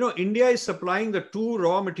 India is supplying the 2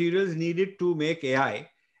 raw materials needed to make AI,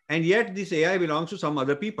 and yet this AI belongs to some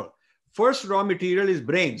other people. First raw material is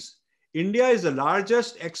brains. India is the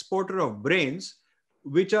largest exporter of brains,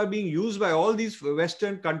 which are being used by all these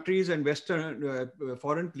Western countries and Western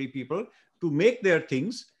foreign people to make their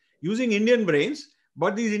things using Indian brains,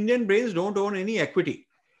 but these Indian brains don't own any equity.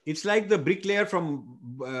 It's like the bricklayer from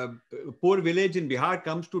poor village in Bihar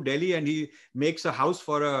comes to Delhi and he makes a house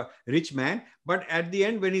for a rich man. But at the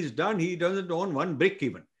end, when he's done, he doesn't own one brick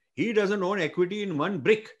even. He doesn't own equity in one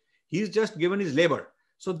brick. He's just given his labor.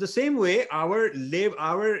 So the same way, our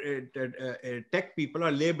tech people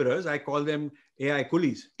are laborers. I call them AI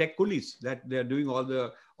coolies, tech coolies, that they're doing all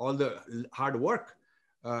the hard work,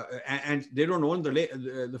 and they don't own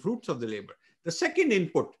the fruits of the labor. The second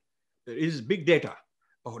input is big data.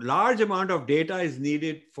 A large amount of data is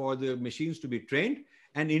needed for the machines to be trained.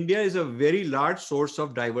 And India is a very large source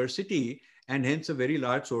of diversity and hence a very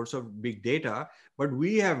large source of big data. But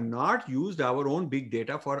we have not used our own big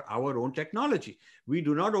data for our own technology. We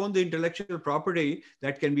do not own the intellectual property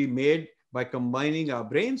that can be made by combining our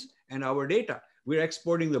brains and our data. We're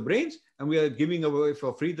exporting the brains and we are giving away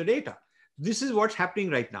for free the data. This is what's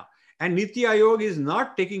happening right now. And Niti Aayog is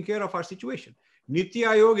not taking care of our situation. Niti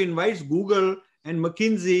Aayog invites Google and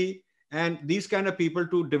McKinsey and these kind of people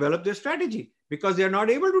to develop their strategy because they're not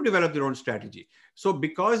able to develop their own strategy. So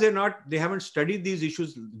because they haven't studied these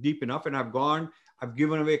issues deep enough, and I've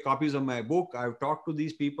given away copies of my book. I've talked to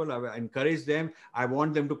these people. I've encouraged them. I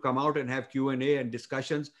want them to come out and have Q&A and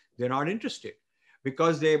discussions. They're not interested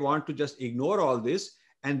because they want to just ignore all this.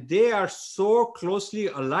 And they are so closely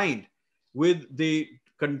aligned with the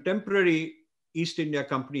contemporary East India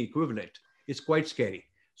Company equivalent. It's quite scary.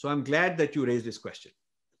 So I'm glad that you raised this question.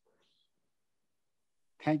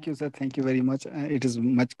 Thank you, sir. Thank you very much. It is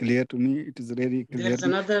much clear to me. It is very clear. There's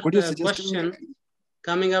another question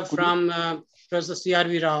coming up from Professor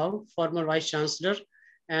C.R.V. Rao, former Vice Chancellor.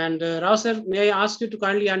 And Rao sir, may I ask you to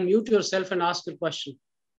kindly unmute yourself and ask your question?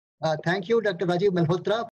 Thank you, Dr. Rajiv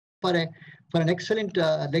Malhotra, for an excellent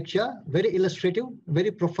lecture, very illustrative, very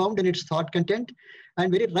profound in its thought content,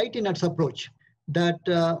 and very right in its approach that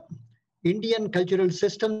Indian cultural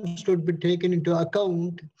systems should be taken into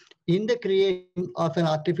account in the creation of an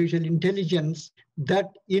artificial intelligence that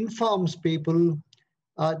informs people,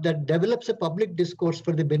 that develops a public discourse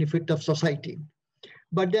for the benefit of society.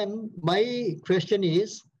 But then my question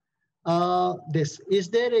is this: is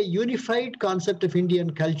there a unified concept of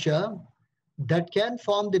Indian culture that can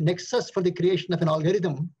form the nexus for the creation of an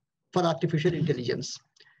algorithm for artificial intelligence?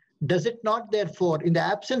 Does it not, therefore, in the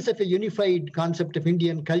absence of a unified concept of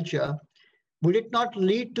Indian culture, would it not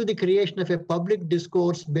lead to the creation of a public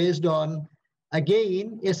discourse based on,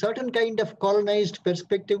 again, a certain kind of colonized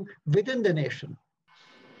perspective within the nation?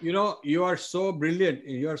 You know, you are so brilliant.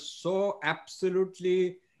 You are so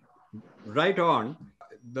absolutely right on.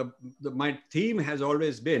 My theme has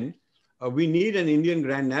always been we need an Indian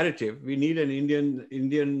grand narrative. We need an Indian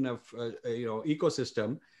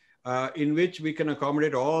ecosystem in which we can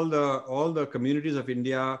accommodate all the communities of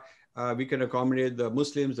India. We can accommodate the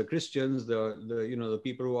Muslims, the Christians, the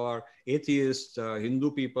people who are atheists,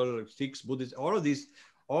 Hindu people, Sikhs, Buddhists,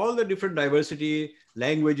 all the different diversity,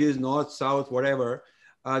 languages, North, South, whatever.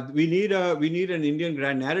 We need an Indian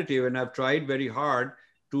grand narrative, and I've tried very hard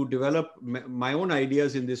to develop my own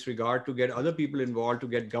ideas in this regard, to get other people involved, to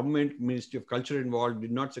get government, Ministry of Culture involved,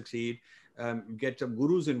 did not succeed. Get some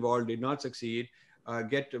gurus involved, did not succeed.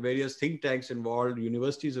 Get various think tanks involved,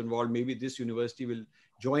 universities involved. Maybe this university will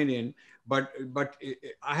join in, but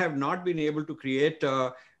I have not been able to create.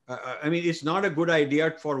 I mean, it's not a good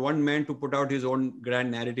idea for one man to put out his own grand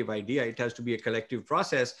narrative idea. It has to be a collective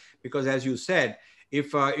process, because, as you said,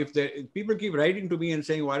 if people keep writing to me and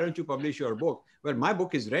saying, why don't you publish your book? Well, my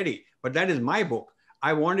book is ready, but that is my book.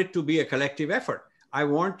 I want it to be a collective effort. I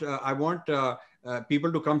want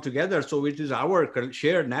people to come together. So it is our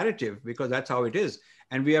shared narrative, because that's how it is.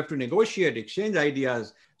 And we have to negotiate, exchange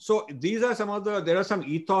ideas. So these are there are some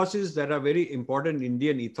ethoses that are very important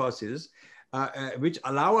Indian ethoses, which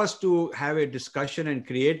allow us to have a discussion and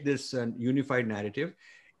create this unified narrative.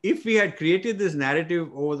 If we had created this narrative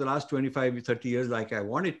over the last 25, 30 years like I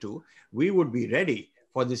wanted to, we would be ready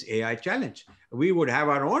for this AI challenge. We would have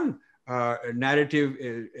our own narrative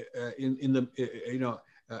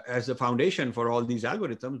as the foundation for all these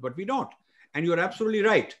algorithms, but we don't. And you're absolutely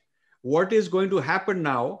right. What is going to happen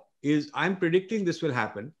now is, I'm predicting this will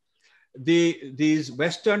happen. These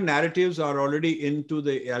Western narratives are already into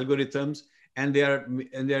the algorithms, and they're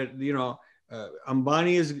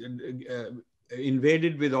Ambani is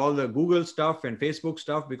invaded with all the Google stuff and Facebook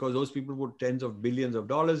stuff, because those people put tens of billions of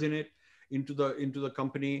dollars into the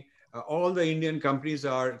company. All the Indian companies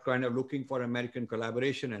are kind of looking for American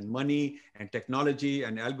collaboration and money and technology,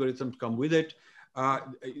 and algorithms come with it.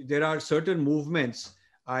 There are certain movements.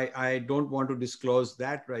 I don't want to disclose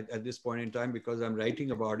that right at this point in time, because I'm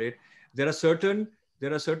writing about it. There are certain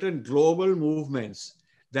global movements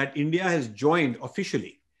that India has joined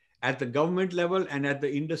officially at the government level and at the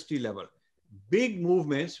industry level. Big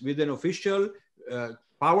movements with an official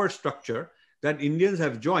power structure that Indians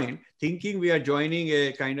have joined, thinking we are joining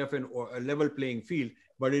a kind of a level playing field,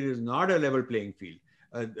 but it is not a level playing field.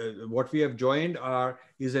 What we have joined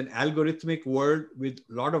is an algorithmic world with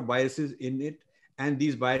a lot of biases in it, and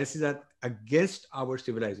these biases are against our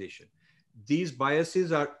civilization. These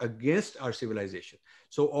biases are against our civilization.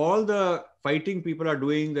 So all the fighting people are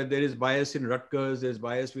doing, that there is bias in Rutgers, there's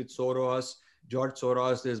bias with George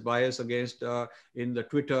Soros, there's bias against in the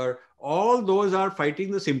Twitter. All those are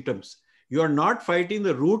fighting the symptoms. You are not fighting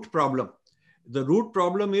the root problem. The root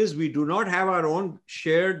problem is we do not have our own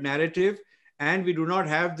shared narrative, and we do not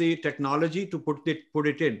have the technology to put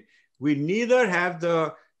it in. We neither have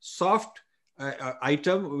the soft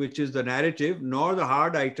item, which is the narrative, nor the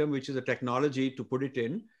hard item, which is the technology to put it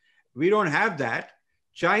in. We don't have that.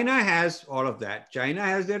 China has all of that. China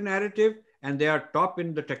has their narrative, and they are top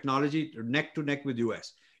in the technology, neck to neck with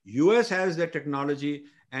US. US has their technology,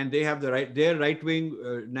 and they have their right-wing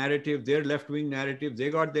narrative, their left-wing narrative.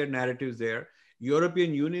 They got their narratives there.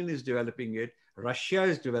 European Union is developing it. Russia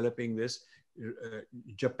is developing this.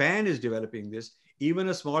 Japan is developing this. Even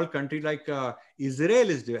a small country like Israel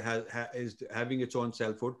is having its own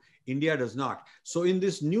self-hood. India does not. So in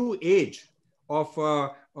this new age of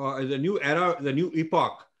the new era, the new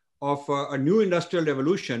epoch of a new industrial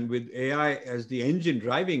revolution with AI as the engine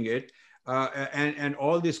driving it, and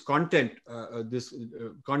all this content,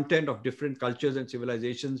 content of different cultures and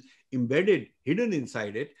civilizations embedded, hidden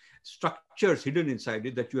inside it, structures hidden inside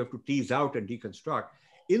it that you have to tease out and deconstruct.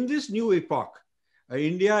 In this new epoch,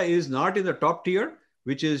 India is not in the top tier,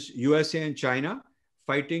 which is USA and China,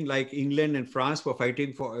 fighting like England and France were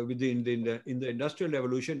fighting for in the industrial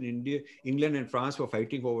revolution. England and France were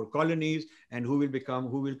fighting over colonies and who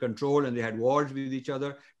will control, and they had wars with each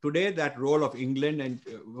other. Today, that role of England and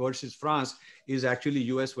versus France is actually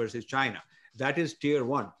US versus China. That is tier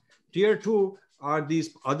one. Tier two are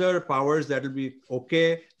these other powers that will be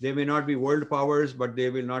okay. They may not be world powers, but they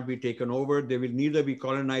will not be taken over. They will neither be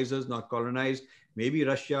colonizers nor colonized. Maybe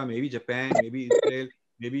Russia, maybe Japan, maybe Israel,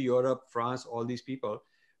 maybe Europe, France, all these people.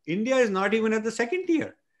 India is not even at the second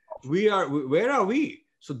tier. Where are we?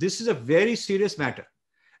 So this is a very serious matter.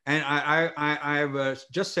 And I've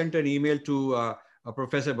just sent an email to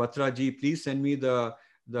Professor Batra ji, please send me the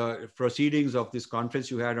proceedings of this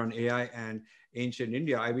conference you had on AI and ancient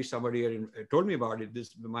India. I wish somebody had told me about it.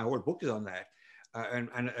 My whole book is on that.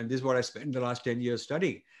 And this is what I spent the last 10 years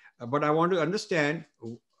studying. But I want to understand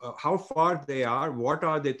how far they are, what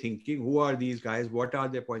are they thinking, who are these guys, what are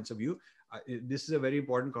their points of view. This is a very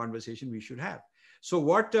important conversation we should have. So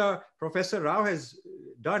what Professor Rao has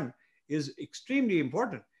done is extremely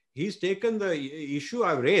important. He's taken the issue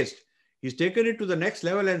I've raised, he's taken it to the next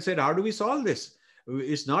level and said, how do we solve this?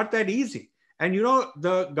 It's not that easy. And you know,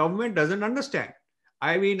 the government doesn't understand.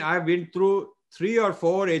 I mean, I've been through 3 or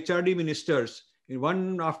 4 HRD ministers,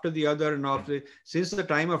 one after the other, and since the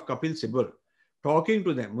time of Kapil Sibal, talking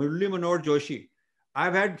to them, Murli Manohar Joshi.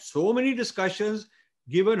 I've had so many discussions,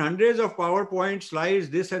 given hundreds of PowerPoint slides,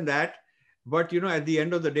 this and that. But, you know, at the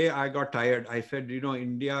end of the day, I got tired. I said, you know,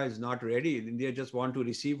 India is not ready. India just want to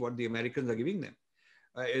receive what the Americans are giving them.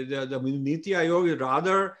 The Niti Aayog is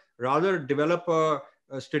rather develop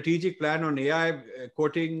a strategic plan on AI,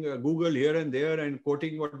 quoting Google here and there and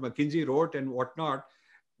quoting what McKinsey wrote and whatnot.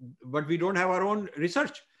 But we don't have our own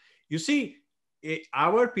research. You see,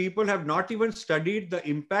 our people have not even studied the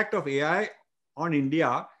impact of AI on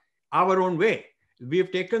India our own way. We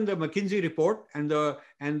have taken the McKinsey report and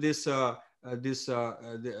this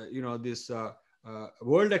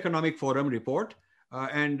World Economic Forum report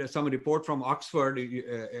and some report from Oxford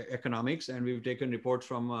economics, and we've taken reports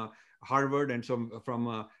from Harvard and some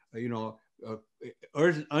from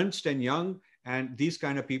Ernst and Young and these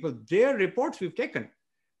kind of people. Their reports we've taken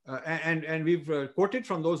and we've quoted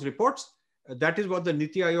from those reports. That is what the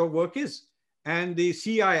Niti Aayog work is. And the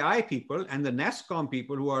CII people and the NASSCOM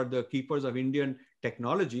people, who are the keepers of Indian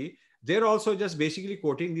technology, they're also just basically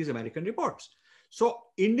quoting these American reports. So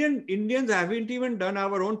Indians haven't even done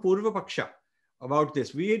our own Purva Paksha about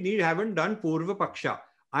this. We haven't done Purva Paksha.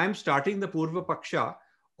 I'm starting the Purva Paksha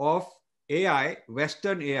of AI,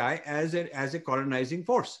 Western AI, as a colonizing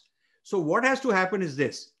force. So what has to happen is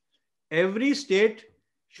this. Every state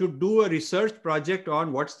should do a research project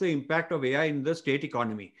on what's the impact of AI in the state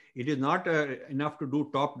economy. It is not enough to do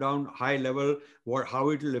top-down, high-level, how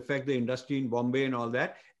it will affect the industry in Bombay and all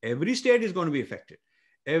that. Every state is going to be affected.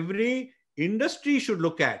 Every industry should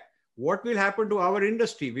look at what will happen to our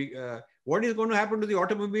industry. What is going to happen to the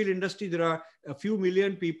automobile industry? There are a few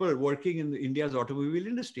million people working in India's automobile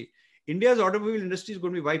industry. India's automobile industry is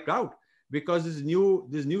going to be wiped out because this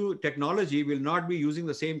new technology will not be using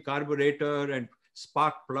the same carburetor and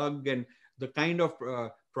spark plug, and the kind of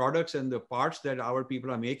products and the parts that our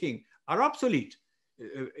people are making are obsolete.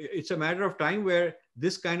 It's a matter of time where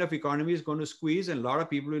this kind of economy is going to squeeze and a lot of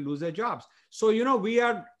people will lose their jobs. So, you know, we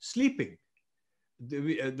are sleeping.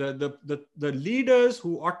 The leaders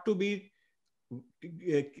who ought to be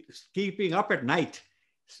keeping up at night,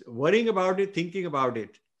 worrying about it, thinking about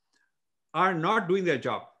it, are not doing their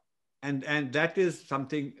job. And that is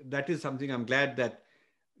something I'm glad that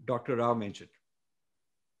Dr. Rao mentioned.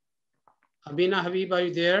 Abina Habib, are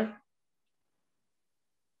you there?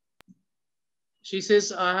 She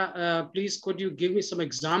says, please, could you give me some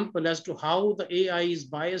example as to how the AI is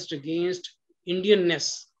biased against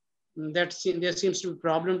Indianness? There seems to be a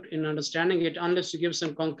problem in understanding it unless you give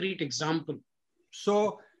some concrete example.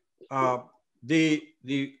 So the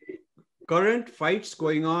current fights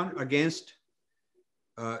going on against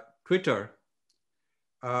Twitter,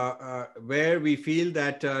 where we feel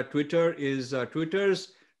that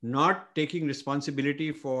Twitter's not taking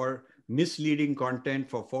responsibility for misleading content,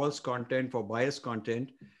 for false content, for biased content.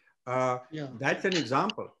 That's an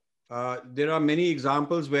example. There are many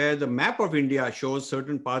examples where the map of India shows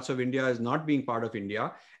certain parts of India as not being part of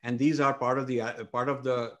India, and these are part of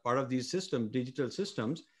these systems, digital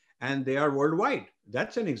systems, and they are worldwide.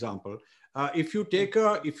 That's an example. If you take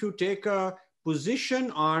a position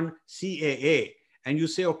on CAA and you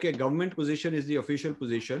say, okay, government position is the official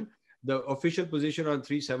position. The official position on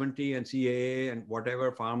 370 and CAA and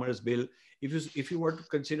whatever farmers bill, if you were to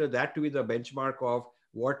consider that to be the benchmark of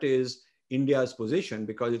what is India's position,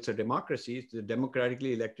 because it's a democracy, it's a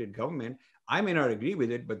democratically elected government, I may not agree with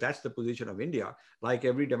it, but that's the position of India. Like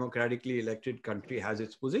every democratically elected country has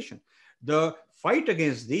its position. The fight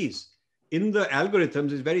against these in the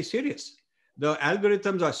algorithms is very serious. The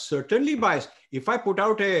algorithms are certainly biased. If I put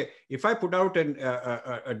out a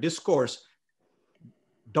discourse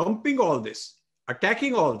dumping all this,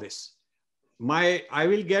 attacking all this, I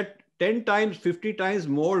will get 10 times, 50 times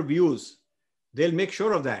more views. They'll make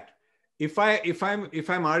sure of that. If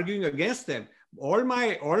I'm arguing against them, all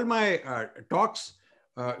my talks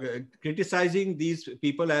criticizing these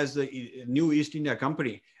people as the new East India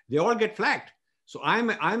Company, they all get flagged. So I'm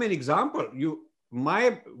an example.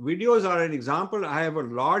 my videos are an example. I have a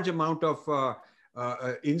large amount of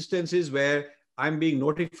instances where I'm being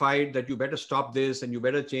notified that you better stop this and you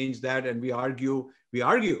better change that. And we argue.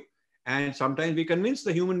 And sometimes we convince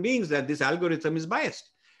the human beings that this algorithm is biased.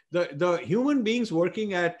 The human beings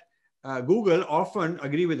working at Google often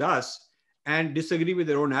agree with us and disagree with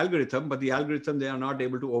their own algorithm, but the algorithm they are not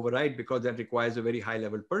able to override because that requires a very high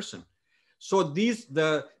level person. So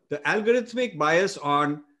the algorithmic bias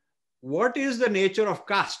on what is the nature of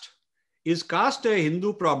caste? Is caste a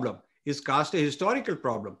Hindu problem? Is caste a historical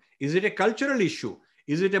problem? Is it a cultural issue?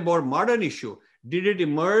 Is it a more modern issue? Did it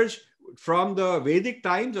emerge from the Vedic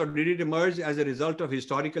times or did it emerge as a result of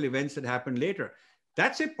historical events that happened later?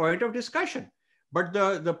 That's a point of discussion. But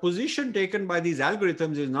the position taken by these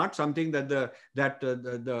algorithms is not something that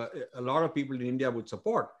a lot of people in India would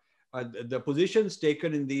support. The positions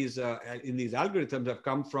taken in these algorithms have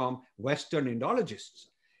come from Western Indologists.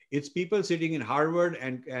 It's people sitting in Harvard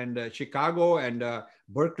and Chicago and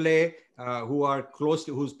Berkeley who are close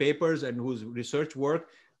to whose papers and whose research work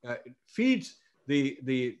feeds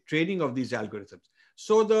the training of these algorithms.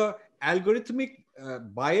 So the algorithmic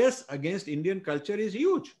bias against Indian culture is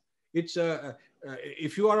huge. It's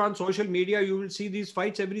if you are on social media, you will see these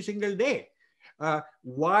fights every single day.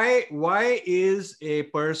 Why is a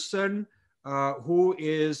person who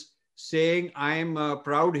is saying I'm a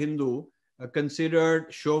proud Hindu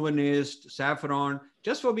considered chauvinist, saffron,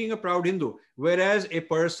 just for being a proud Hindu? Whereas a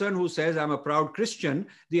person who says I'm a proud Christian,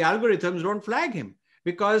 the algorithms don't flag him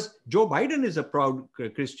because Joe Biden is a proud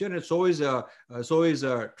Christian and so is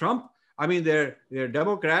Trump. I mean, they're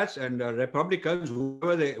Democrats and Republicans,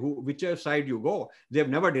 whichever side you go, they've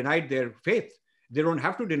never denied their faith. They don't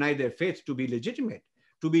have to deny their faith to be legitimate.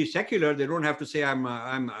 To be secular, they don't have to say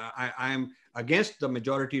I'm against the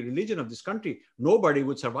majority religion of this country. Nobody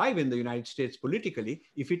would survive in the United States politically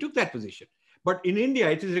if he took that position. But in India,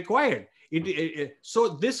 it is required. So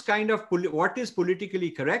this kind of what is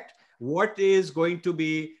politically correct, what is going to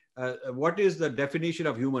be, what is the definition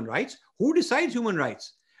of human rights? Who decides human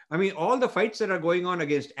rights? I mean, all the fights that are going on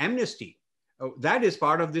against amnesty, that is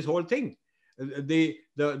part of this whole thing. The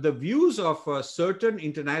views of certain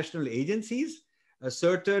international agencies,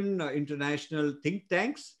 certain international think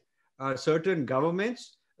tanks, certain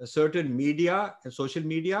governments, certain media and social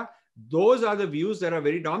media, those are the views that are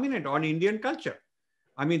very dominant on Indian culture.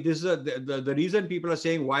 I mean, this is the reason people are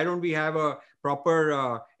saying, why don't we have a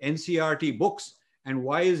proper NCRT books? And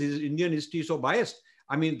why is Indian history so biased?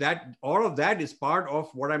 I mean, that all of that is part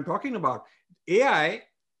of what I'm talking about. AI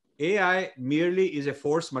merely is a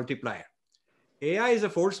force multiplier. AI is a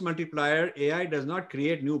force multiplier. AI does not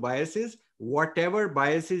create new biases. Whatever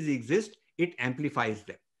biases exist, it amplifies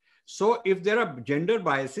them. So if there are gender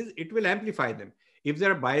biases, it will amplify them. If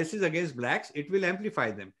there are biases against blacks, it will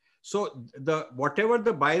amplify them. So whatever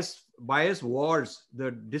the bias wars,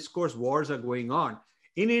 the discourse wars are going on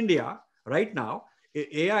in India right now,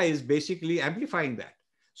 AI is basically amplifying that.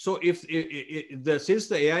 So since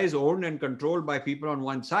the AI is owned and controlled by people on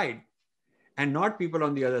one side and not people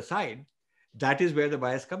on the other side, that is where the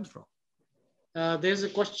bias comes from. There's a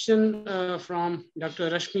question from Dr.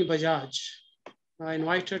 Rashmi Bajaj. I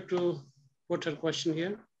invite her to put her question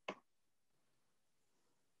here.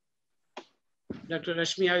 Dr.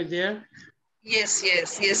 Rashmi, are you there? Yes.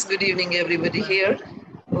 Good evening, everybody here.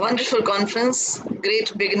 Wonderful conference,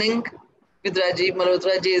 great beginning with Rajiv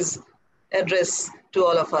Malhotraji's address to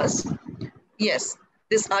all of us. Yes,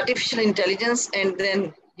 this artificial intelligence and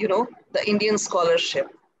then, the Indian scholarship.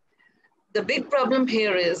 The big problem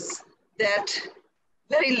here is that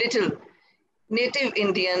very little native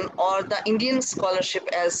Indian or the Indian scholarship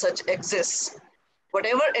as such exists.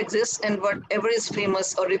 Whatever exists and whatever is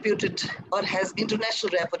famous or reputed or has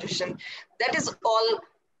international reputation, that is all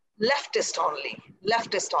leftist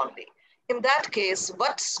only. In that case,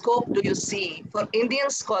 what scope do you see for Indian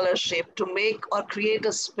scholarship to make or create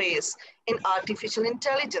a space in artificial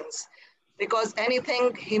intelligence? Because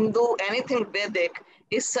anything Hindu, anything Vedic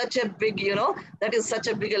is such a big, that is such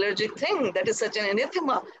a big allergic thing, that is such an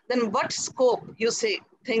anathema, then what scope you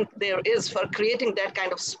think there is for creating that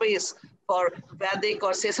kind of space for Vedic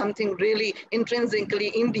or say something really intrinsically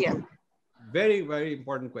Indian? Very, very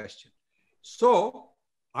important question. So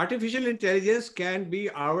artificial intelligence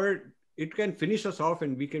it can finish us off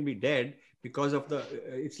and we can be dead because of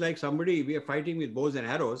it's like we are fighting with bows and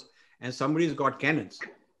arrows and somebody's got cannons.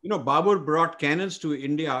 Babur brought cannons to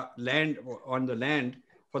India on the land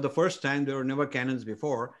for the first time. There were never cannons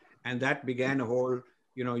before. And that began a whole,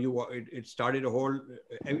 it started a whole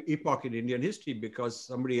epoch in Indian history because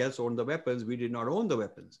somebody else owned the weapons. We did not own the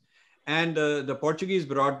weapons. And the Portuguese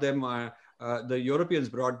brought them the Europeans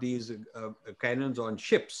brought these cannons on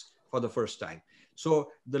ships for the first time.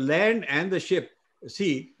 So the land and the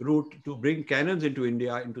sea route to bring cannons into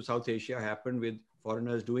India, into South Asia, happened with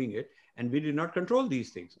foreigners doing it. And we did not control these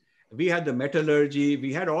things. We had the metallurgy,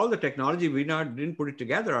 we had all the technology, we didn't put it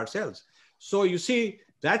together ourselves. So you see,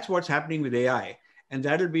 that's what's happening with AI. And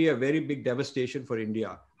that'll be a very big devastation for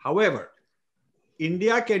India. However,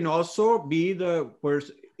 India can also be the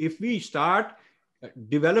person, if we start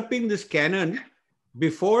developing this cannon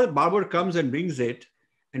before Babur comes and brings it,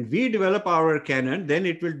 and we develop our cannon, then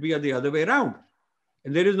it will be the other way around.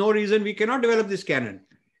 And there is no reason we cannot develop this cannon.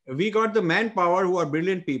 We got the manpower who are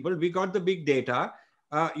brilliant people. We got the big data.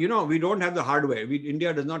 We don't have the hardware.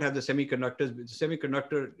 India does not have the semiconductors. The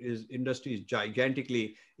semiconductor industry is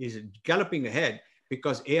gigantically, is galloping ahead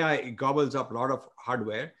because AI gobbles up a lot of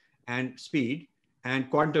hardware and speed and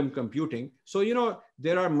quantum computing. So,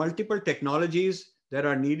 there are multiple technologies that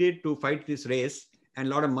are needed to fight this race, and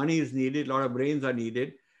a lot of money is needed, a lot of brains are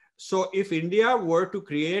needed. So if India were to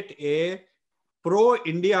create a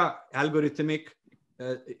pro-India algorithmic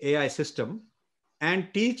AI system and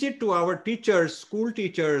teach it to our teachers, school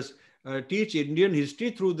teachers, teach Indian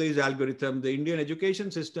history through these algorithms, the Indian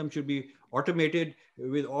education system should be automated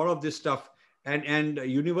with all of this stuff, and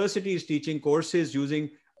universities teaching courses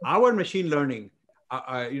using our machine learning,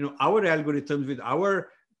 our algorithms with our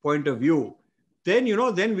point of view, then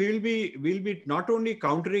then we'll be not only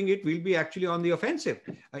countering it, we'll be actually on the offensive.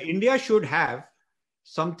 India should have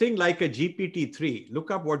something like a GPT-3. Look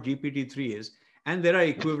up what GPT-3 is, and there are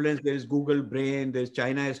equivalents. There is Google Brain. There's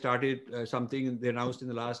China has started something they announced in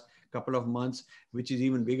the last couple of months, which is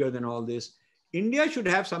even bigger than all this. India should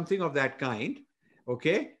have something of that kind,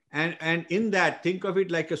 okay? And in that, think of it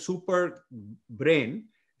like a super brain,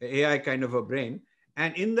 AI kind of a brain.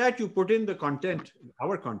 And in that, you put in the content,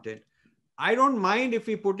 our content. I don't mind if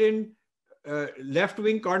we put in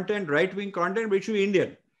left-wing content, right-wing content, but it should be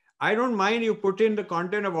Indian. I don't mind you put in the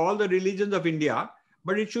content of all the religions of India,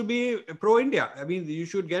 but it should be pro-India. I mean, you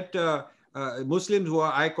should get Muslims who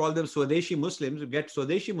are, I call them Swadeshi Muslims, you get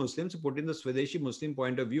Swadeshi Muslims, put in the Swadeshi Muslim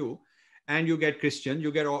point of view, and you get Christians,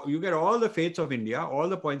 you get all the faiths of India, all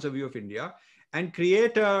the points of view of India, and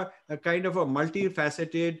create a kind of a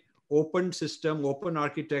multifaceted, open system, open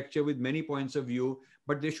architecture with many points of view,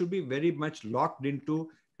 but they should be very much locked into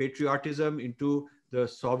patriotism, into the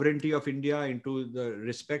sovereignty of India, into the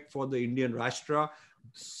respect for the Indian Rashtra.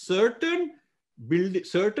 Certain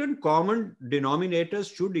common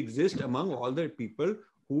denominators should exist among all the people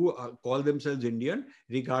who call themselves Indian,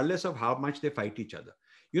 regardless of how much they fight each other.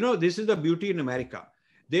 This is the beauty in America.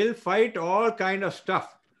 They'll fight all kind of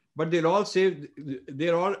stuff, but they'll all say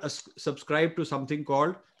they're all subscribe to something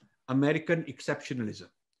called American exceptionalism.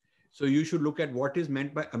 So you should look at what is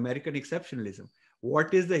meant by American exceptionalism.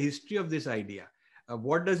 What is the history of this idea?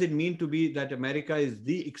 What does it mean to be that America is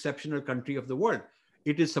the exceptional country of the world?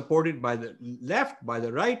 It is supported by the left, by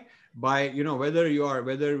the right, by whether you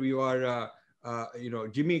are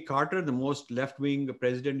Jimmy Carter, the most left-wing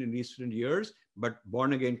president in recent years, but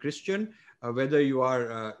born again Christian. Whether you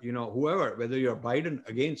are whoever, whether you are Biden,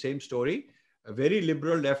 again same story, a very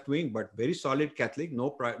liberal left-wing, but very solid Catholic.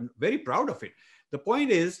 Very proud of it. The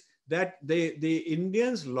point is that the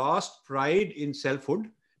Indians lost pride in selfhood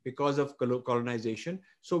because of colonization.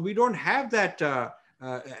 So we don't have that,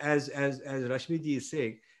 as Rashmiji is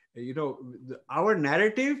saying, our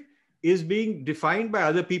narrative is being defined by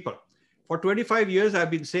other people. For 25 years, I've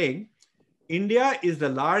been saying, India is the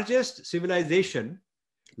largest civilization,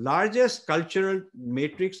 largest cultural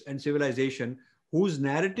matrix and civilization whose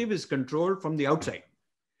narrative is controlled from the outside.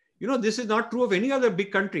 This is not true of any other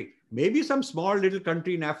big country. Maybe some small little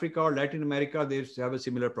country in Africa or Latin America, they have a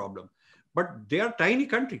similar problem. But they are a tiny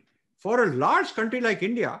country. For a large country like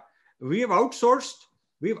India, we've outsourced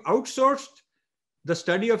the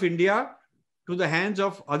study of India to the hands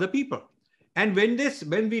of other people. And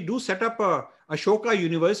when we do set up a Ashoka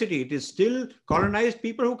University, it is still colonized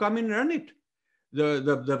people who come and run it.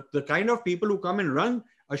 The kind of people who come and run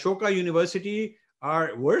Ashoka University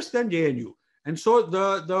are worse than JNU. And so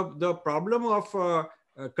the problem of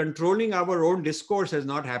controlling our own discourse has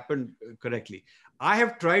not happened correctly. I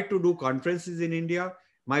have tried to do conferences in India.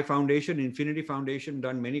 My foundation, Infinity Foundation,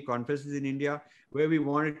 done many conferences in India where we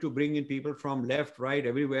wanted to bring in people from left, right,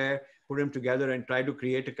 everywhere, put them together and try to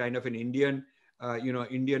create a kind of an Indian,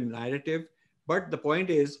 Indian narrative. But the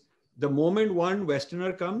point is, the moment one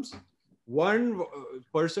Westerner comes, one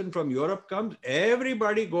person from Europe comes,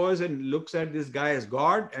 everybody goes and looks at this guy as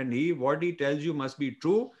God, and what he tells you must be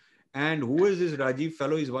true. And who is this Rajiv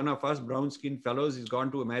fellow? He's one of us, brown-skinned fellows. He's gone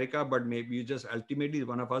to America, but maybe just ultimately he's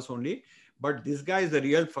one of us only. But this guy is the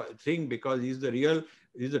real thing because he's the real,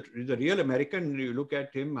 he's the real American. You look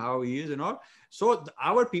at him, how he is and all. So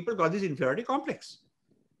our people got this inferiority complex.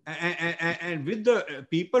 And with the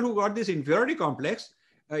people who got this inferiority complex,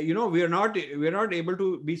 you know, we are not able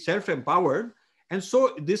to be self-empowered. And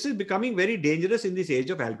so this is becoming very dangerous in this age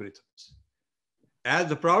of algorithms. As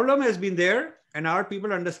the problem has been there and our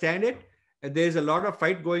people understand it, there's a lot of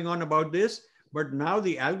fight going on about this, but now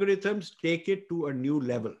the algorithms take it to a new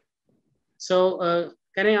level. So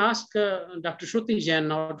can I ask Dr. Shruti Jain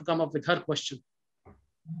now to come up with her question?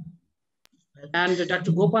 And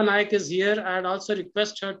Dr. Gopal Naik is here. I'd also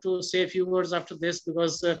request her to say a few words after this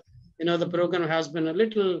because, you know, the program has been a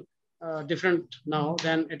little different now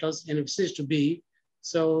than it was envisaged to be.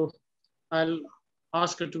 So I'll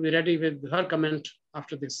ask her to be ready with her comment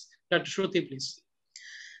after this. Dr. Shruti, please.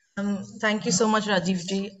 Thank you so much, Rajiv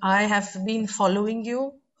ji. I have been following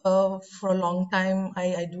you for a long time.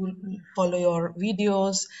 I do follow your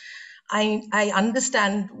videos. I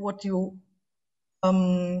understand what your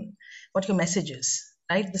message is,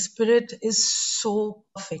 right? The spirit is so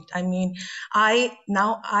perfect. I mean, I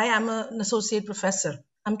am an associate professor.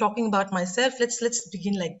 I'm talking about myself. Let's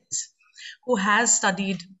begin like this. Who has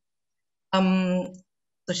studied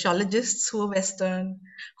sociologists who are Western,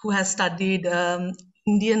 who has studied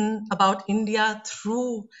about India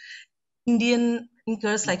through Indian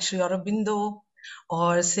thinkers like Sri Aurobindo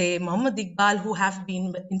or say Muhammad Iqbal, who have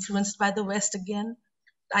been influenced by the West again.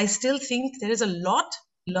 I still think there is a lot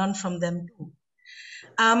to learn from them too.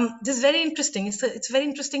 This is very interesting. It's a very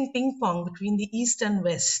interesting ping pong between the East and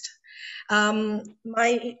West.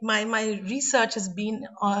 My research has been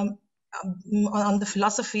on the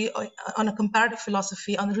philosophy, on a comparative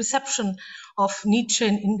philosophy, on the reception of Nietzsche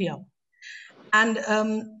in India. And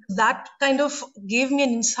that kind of gave me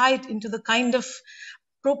an insight into the kind of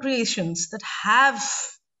appropriations that have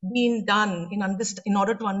been done in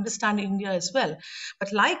order to understand India as well.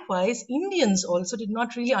 But likewise, Indians also did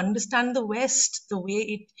not really understand the West the way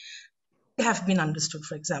it could have been understood,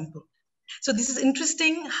 for example. So this is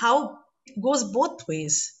interesting how it goes both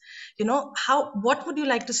ways. You know, what would you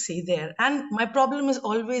like to say there? And my problem is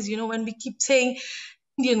always, you know, when we keep saying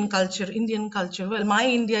Indian culture, well, my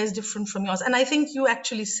India is different from yours. And I think you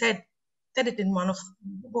actually said it in one of,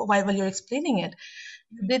 while you're explaining it.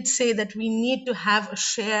 You did say that we need to have a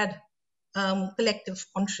shared collective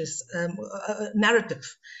conscious narrative.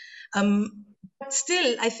 But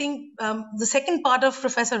still, I think the second part of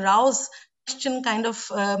Professor Rao's question kind of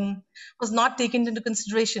was not taken into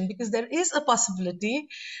consideration because there is a possibility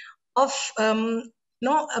of,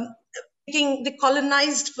 taking the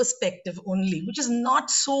colonized perspective only, which is not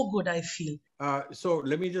so good, I feel. So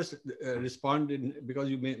let me just respond because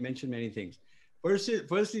you mentioned many things.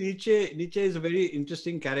 Firstly, Nietzsche is a very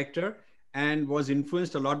interesting character and was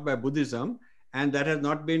influenced a lot by Buddhism, and that has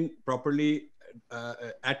not been properly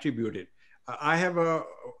attributed. I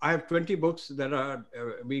have 20 books that are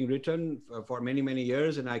being written for many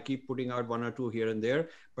years, and I keep putting out one or two here and there.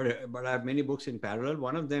 But I have many books in parallel.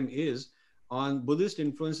 One of them is on Buddhist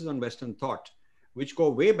influences on Western thought, which go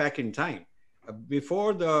way back in time.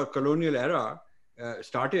 Before the colonial era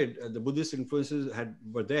started, the Buddhist influences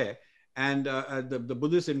were there. And the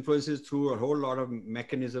Buddhist influences through a whole lot of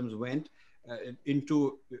mechanisms went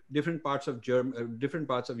into different parts of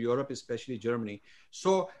Europe, especially Germany.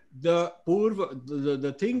 So the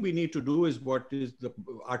thing we need to do is what is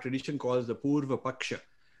our tradition calls the Purva Paksha,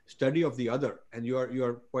 study of the other. And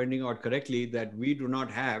you're pointing out correctly that we do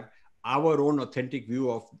not have our own authentic view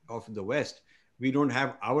of the West. We don't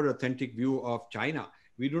have our authentic view of China.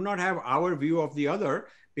 We do not have our view of the other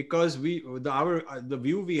because the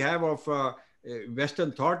view we have of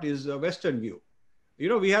Western thought is a Western view. You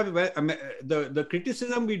know, we have the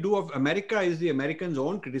criticism we do of America is the Americans'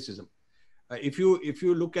 own criticism. If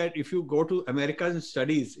you go to American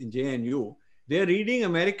studies in JNU, they're reading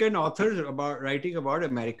American authors writing about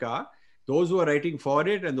America. Those who are writing for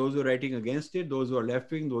it and those who are writing against it, those who are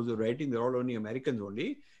left-wing, those who are writing, they're all only Americans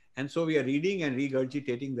only. And so we are reading and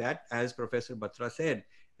regurgitating that, as Professor Batra said,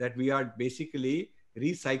 that we are basically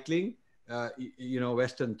recycling,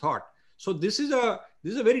 Western thought. So this is a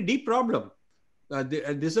very deep problem.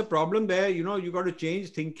 This is a problem where, you got to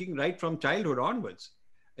change thinking right from childhood onwards.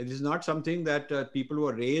 It is not something that people who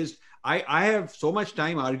are raised. I have so much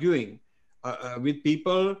time arguing with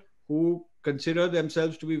people who consider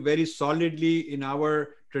themselves to be very solidly in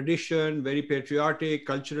our tradition, very patriotic,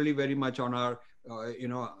 culturally very much on our,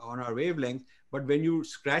 on our wavelength. But when you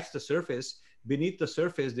scratch the surface, beneath the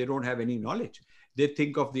surface, they don't have any knowledge. They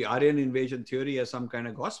think of the Aryan invasion theory as some kind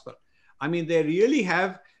of gospel. I mean, they really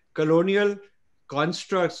have colonial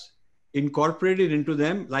constructs incorporated into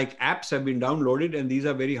them, like apps have been downloaded, and these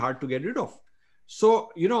are very hard to get rid of.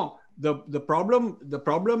 So, you know, the problem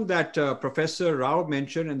that Professor Rao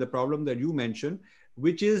mentioned, and the problem that you mentioned,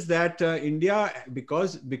 which is that India,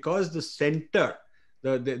 because the center,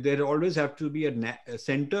 there always have to be a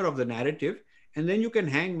center of the narrative, and then you can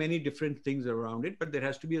hang many different things around it, but there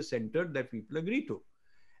has to be a center that people agree to.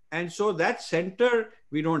 And so that center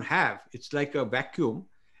we don't have. It's like a vacuum.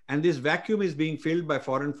 And this vacuum is being filled by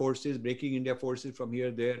foreign forces, breaking India forces from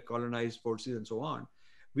here, there, colonized forces, and so on.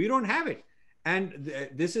 We don't have it. And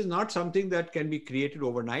this is not something that can be created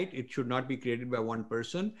overnight. It should not be created by one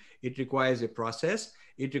person. It requires a process.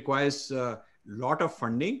 It requires a lot of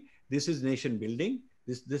funding. This is nation building.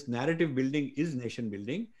 This narrative building is nation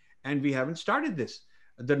building. And we haven't started this.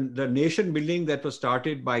 The nation building that was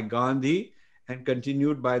started by Gandhi and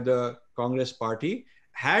continued by the Congress Party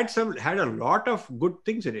had a lot of good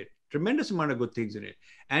things in it, tremendous amount of good things in it.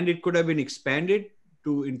 And it could have been expanded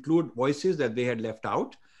to include voices that they had left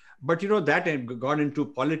out. But, you know, that had gone into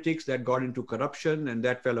politics, that got into corruption, and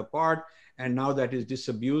that fell apart. And now that is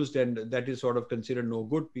disabused, and that is sort of considered no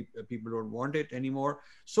good. People don't want it anymore.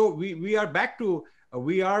 So we are back to,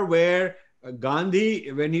 we are where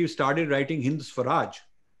Gandhi, when he started writing Hind Swaraj,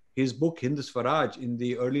 his book Hind Swaraj in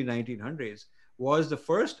the early 1900s, was the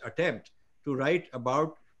first attempt to write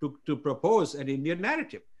about, to propose an Indian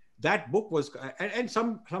narrative. That book was, and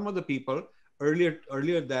some of the people earlier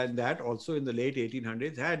than that, also in the late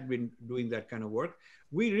 1800s, had been doing that kind of work.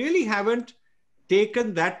 We really haven't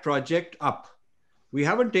taken that project up. We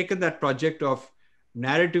haven't taken that project of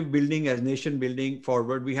narrative building as nation building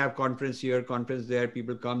forward. We have conference here, conference there,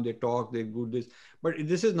 people come, they talk, they do this. But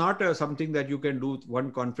this is not something that you can do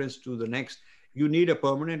one conference to the next. You need a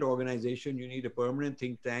permanent organization, you need a permanent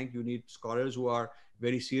think tank, you need scholars who are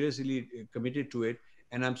very seriously committed to it.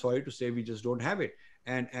 And I'm sorry to say, we just don't have it.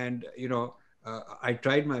 And you know, I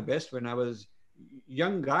tried my best when I was a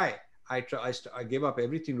young guy. I gave up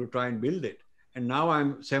everything to try and build it. And now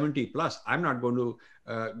I'm 70 plus. I'm not going to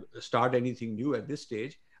start anything new at this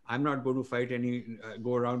stage. I'm not going to fight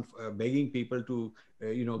go around begging people to,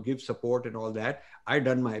 you know, give support and all that. I've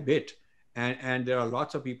done my bit. And there are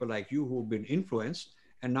lots of people like you who've been influenced,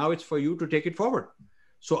 and now it's for you to take it forward.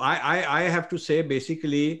 So I have to say,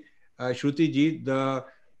 basically, Shruti ji, the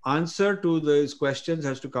answer to these questions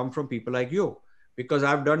has to come from people like you, because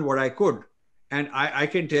I've done what I could. And I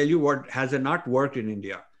can tell you what has not worked in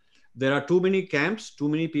India. There are too many camps, too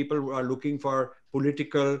many people who are looking for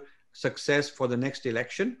political success for the next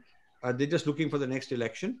election. They're just looking for the next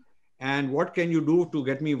election. And what can you do to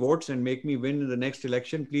get me votes and make me win in the next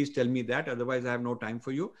election? Please tell me that. Otherwise, I have no time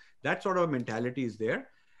for you. That sort of mentality is there.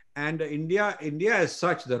 And India as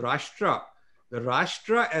such, the Rashtra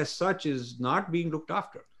as such is not being looked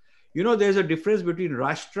after. You know, there's a difference between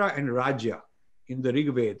Rashtra and Rajya in the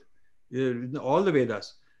Rig Veda, in all the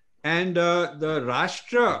Vedas. And the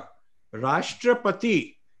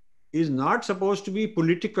Rashtrapati is not supposed to be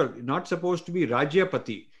political, not supposed to be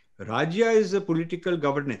Rajyapati. Rajya is a political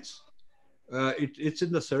governance. It's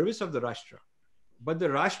in the service of the Rashtra. But the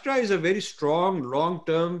Rashtra is a very strong,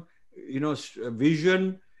 long-term, you know,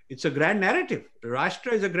 vision. It's a grand narrative. The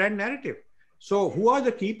Rashtra is a grand narrative. So who are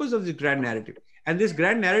the keepers of this grand narrative? And this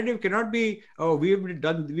grand narrative cannot be, oh, we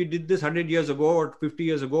did this 100 years ago or 50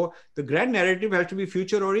 years ago. The grand narrative has to be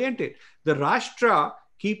future oriented. The Rashtra,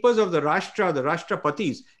 keepers of the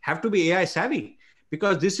Rashtrapatis, have to be AI savvy,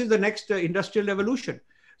 because this is the next industrial revolution.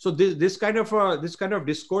 So this kind of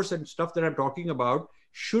discourse and stuff that I'm talking about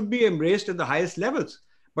should be embraced at the highest levels.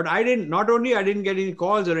 But not only I didn't get any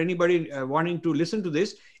calls or anybody wanting to listen to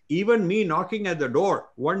this, even me knocking at the door,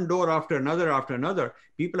 one door after another,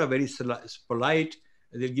 people are very polite.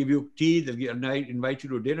 They'll give you tea, they'll invite you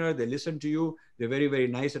to dinner, they listen to you. They're very, very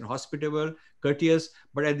nice and hospitable, courteous.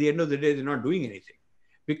 But at the end of the day, they're not doing anything.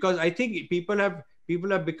 Because I think people have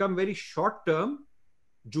become very short-term,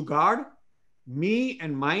 jugaad, me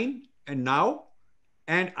and mine and now,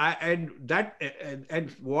 and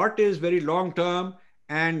what is very long-term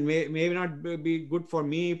and may not be good for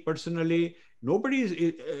me personally. Nobody is,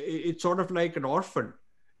 it's sort of like an orphan.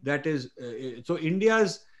 That is, so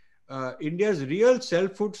India's real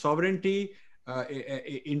selfhood, sovereignty,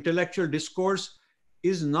 intellectual discourse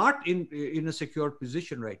is not in a secure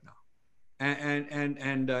position right now.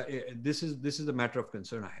 And this is the matter of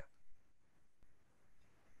concern I have.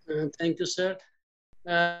 Thank you, sir.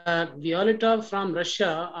 Violeta from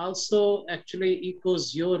Russia also actually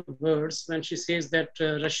echoes your words when she says that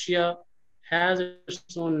Russia has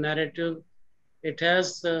its own narrative. It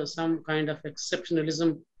has some kind of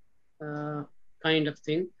exceptionalism kind of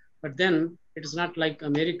thing, but then it is not like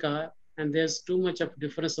America. and there's too much of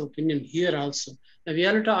difference of opinion here also. Now,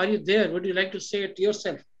 Violeta, are you there? Would you like to say it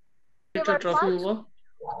yourself? Talking over?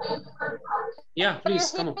 Yeah,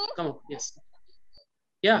 please come on, yes.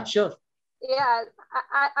 Yeah, sure. Yeah,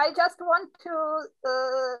 I just want to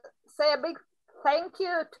say a big thank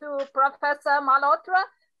you to Professor Malhotra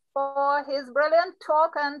for his brilliant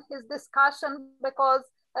talk and his discussion, because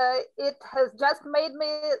it has just made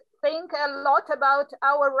me think a lot about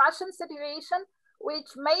our Russian situation,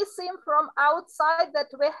 which may seem from outside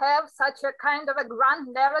that we have such a kind of a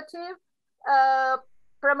grand narrative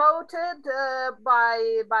promoted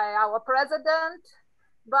by our president.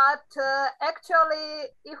 But actually,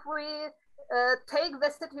 if we take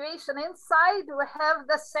the situation inside, we have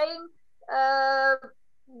the same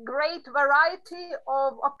great variety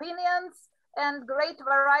of opinions and great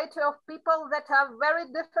variety of people that are very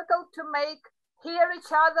difficult to make hear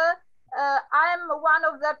each other. I'm one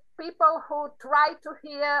of the people who try to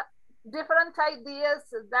hear different ideas,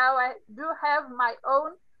 though I do have my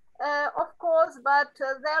own, of course, but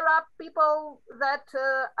there are people that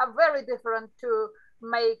are very different to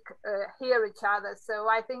make hear each other. So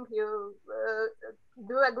I think you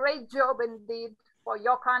do a great job indeed for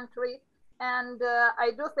your country. And I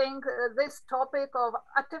do think this topic of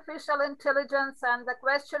artificial intelligence and the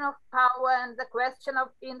question of power and the question of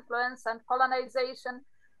influence and colonization,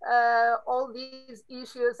 all these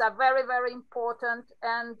issues are very, very important.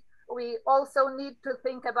 And we also need to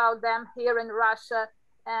think about them here in Russia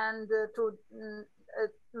and to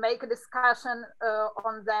make a discussion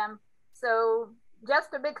on them. So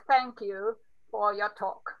just a big thank you for your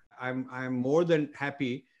talk. I'm more than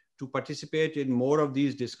happy to participate in more of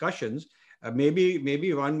these discussions,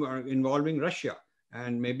 maybe one involving Russia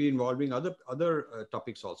and maybe involving other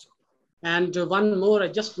topics also. And one more, I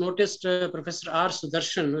just noticed Professor R.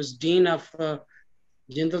 Sudarshan, who is Dean of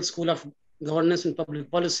Jindal School of Governance and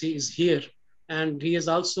Public Policy, is here. And he has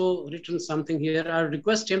also written something here. I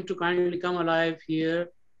request him to kindly come alive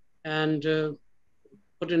here and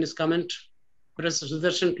put in his comment. Professor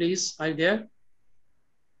Sudarshan, please, are you there?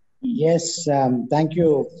 Yes, thank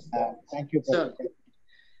you. Thank you, Professor.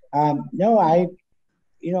 No, I've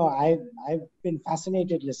been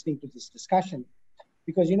fascinated listening to this discussion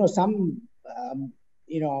because, in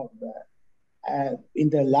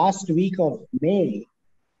the last week of May,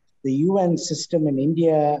 the UN system in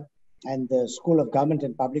India and the School of Government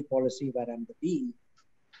and Public Policy, where I'm the dean,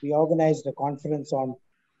 we organized a conference on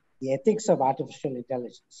the ethics of artificial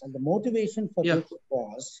intelligence. And the motivation for this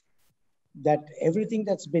was that everything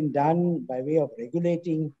that's been done by way of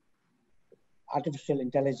regulating artificial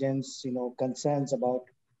intelligence, concerns about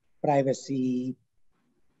privacy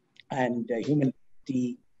and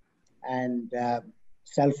humanity and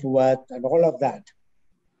self-worth and all of that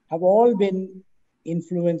have all been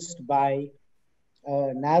influenced by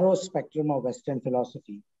a narrow spectrum of Western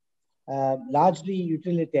philosophy, largely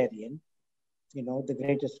utilitarian, the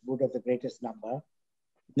greatest good of the greatest number,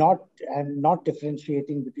 not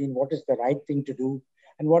differentiating between what is the right thing to do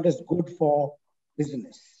and what is good for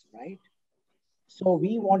business, right? So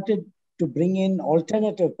we wanted to bring in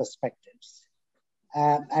alternative perspectives.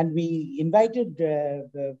 And we invited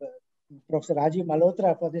Professor Rajiv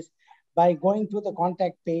Malhotra for this by going to the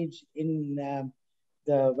contact page in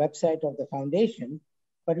the website of the foundation,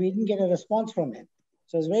 but we didn't get a response from him.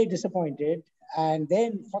 So I was very disappointed. And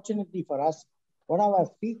then, fortunately for us, one of our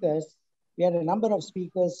speakers, we had a number of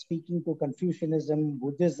speakers speaking to Confucianism,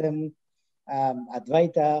 Buddhism,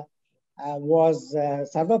 Advaita, was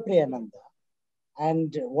Sarvapriyananda.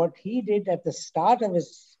 And what he did at the start of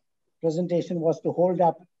his presentation was to hold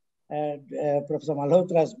up Professor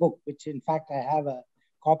Malhotra's book, which in fact I have a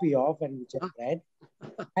copy of and which I've read,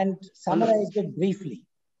 and summarized it briefly,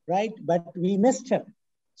 right? But we missed him.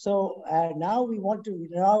 So now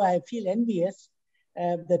I feel envious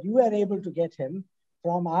that you are able to get him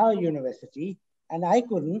from our university and I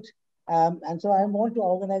couldn't. And so I want to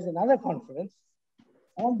organize another conference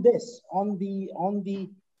on this, on the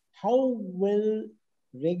how will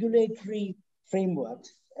regulatory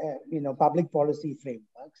frameworks, public policy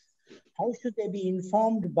frameworks, how should they be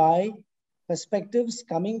informed by perspectives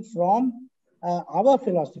coming from our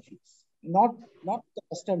philosophies, not the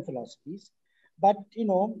Western philosophies, but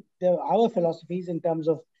our philosophies in terms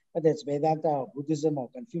of whether it's Vedanta or Buddhism or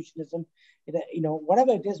Confucianism,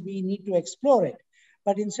 whatever it is, we need to explore it.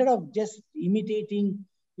 But instead of just imitating,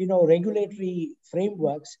 regulatory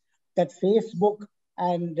frameworks that Facebook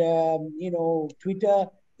and Twitter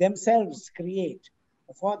themselves create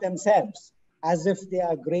for themselves, as if they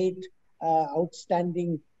are great,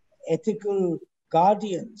 outstanding, ethical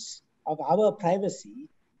guardians of our privacy,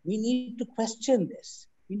 we need to question this.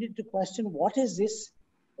 We need to question what is this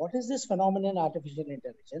what is this phenomenon, artificial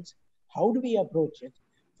intelligence? How do we approach it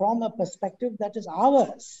from a perspective that is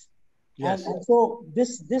ours? Yes. And so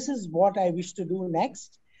this is what I wish to do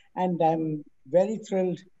next. And I'm very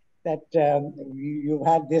thrilled that you've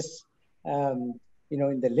had this, in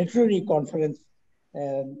the literary conference,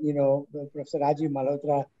 Professor Rajiv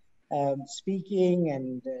Malhotra speaking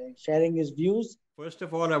and sharing his views. First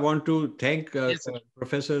of all, I want to thank Yes,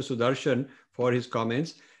 Professor Sudarshan for his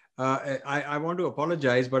comments. I want to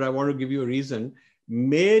apologize, but I want to give you a reason.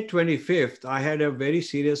 May 25th, I had a very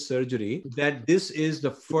serious surgery. That this is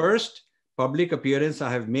the first public appearance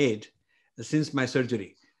I have made since my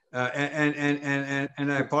surgery.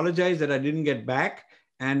 And I apologize that I didn't get back.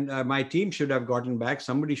 And my team should have gotten back.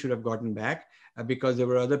 Somebody should have gotten back because there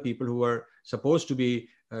were other people who were supposed to be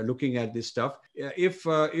looking at this stuff. If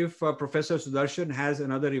Professor Sudarshan has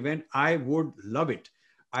another event, I would love it.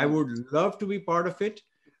 I would love to be part of it.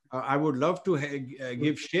 I would love to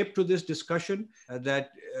give shape to this discussion that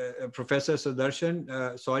Professor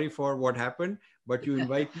Sudarshan, sorry for what happened, but you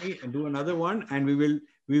invite me and do another one and we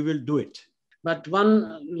will do it. But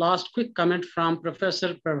one last quick comment from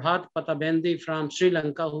Professor Prabhat Patabendi from Sri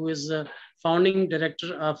Lanka, who is the founding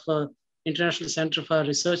director of International Center for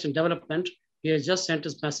Research and Development. He has just sent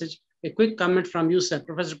his message. A quick comment from you, sir.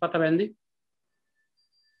 Professor Patabendi.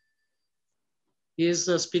 He is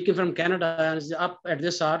speaking from Canada and is up at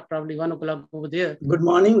this hour, probably 1 o'clock over there. Good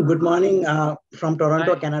morning from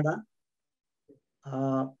Toronto, Hi. Canada.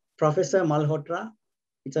 Professor Malhotra,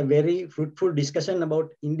 it's a very fruitful discussion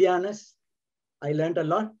about Indianness. I learned a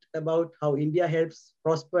lot about how India helps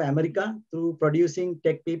prosper America through producing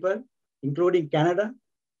tech people, including Canada.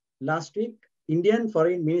 Last week, Indian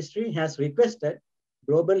Foreign Ministry has requested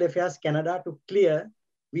Global Affairs Canada to clear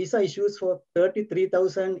visa issues for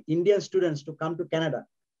 33,000 Indian students to come to Canada.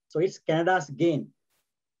 So it's Canada's gain.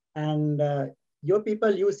 And your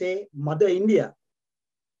people, you say Mother India.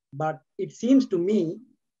 But it seems to me,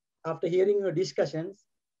 after hearing your discussions,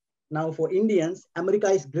 now for Indians, America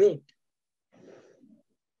is great.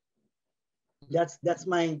 That's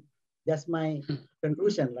my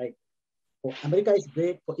conclusion. Like, for America is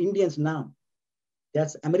great for Indians now.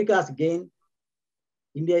 That's America's gain.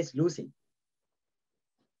 India is losing.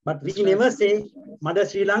 But we never say Mother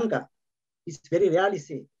Sri Lanka. It's very rarely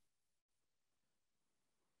say.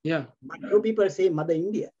 Yeah. But you people say Mother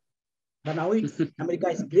India. But now it's America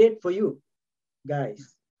is great for you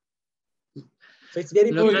guys. So it's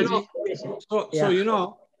very Look,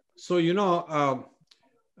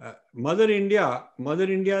 Mother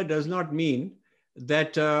India does not mean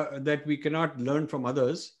that that we cannot learn from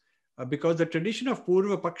others, because the tradition of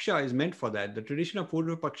Purva Paksha is meant for that. The tradition of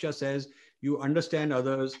Purva Paksha says you understand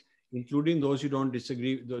others, including those you don't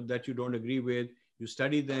disagree, that you don't agree with. You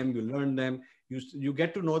study them, you learn them, you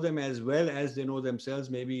get to know them as well as they know themselves,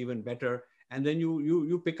 maybe even better. And then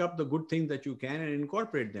you pick up the good things that you can and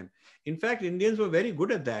incorporate them. In fact, Indians were very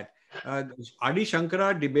good at that. Adi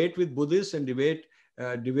Shankara debate with Buddhists and debate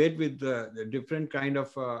with the different kind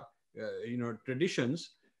of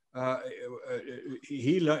traditions.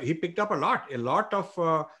 He picked up a lot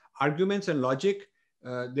of arguments and logic.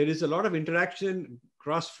 There is a lot of interaction,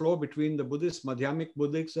 cross flow between the Buddhist, Madhyamik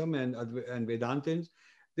Buddhism and Vedantins.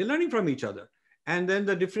 They're learning from each other. And then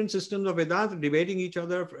the different systems of Vedanta debating each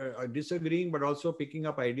other, disagreeing, but also picking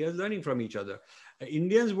up ideas, learning from each other.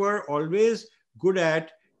 Indians were always good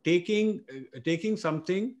at taking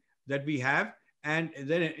something that we have and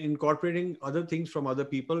then incorporating other things from other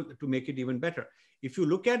people to make it even better. If you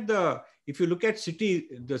look at the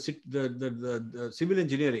civil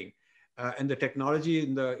engineering and the technology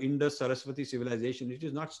in the Indus Saraswati civilization, it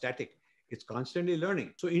is not static. It's constantly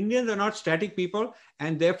learning. So Indians are not static people,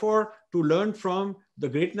 and therefore to learn from the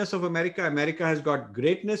greatness of America, America has got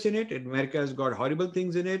greatness in it. America has got horrible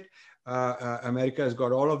things in it. America has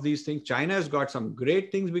got all of these things. China has got some great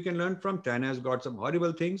things we can learn from. China has got some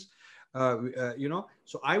horrible things.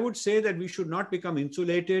 So I would say that we should not become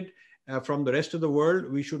insulated from the rest of the world.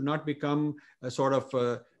 We should not become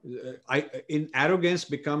in arrogance,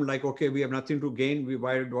 become like, okay, we have nothing to gain.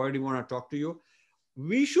 Why do we want to talk to you?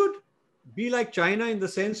 We should be like China in the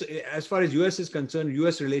sense, as far as US is concerned,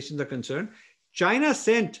 US relations are concerned. China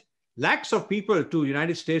sent lakhs of people to the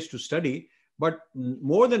United States to study, but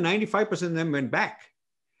more than 95% of them went back.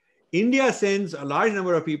 India sends a large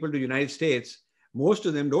number of people to the United States. Most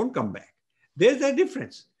of them don't come back. There's that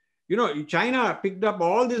difference. China picked up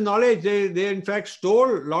all this knowledge. They in fact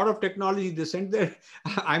stole a lot of technology. They sent their,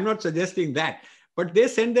 I'm not suggesting that, but they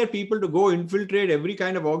send their people to go infiltrate every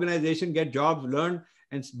kind of organization, get jobs, learn,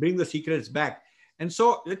 and bring the secrets back. And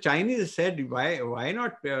so the Chinese said, why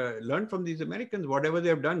not learn from these Americans? Whatever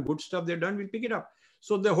they've done, good stuff they've done, we'll pick it up.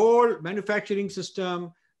 So the whole manufacturing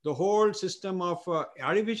system, the whole system of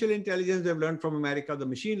artificial intelligence they've learned from America, the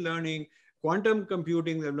machine learning, quantum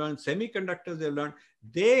computing they've learned, semiconductors they've learned,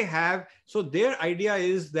 they have, so their idea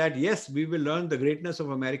is that, yes, we will learn the greatness of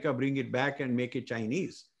America, bring it back and make it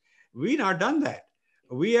Chinese. We've not done that.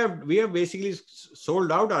 We have basically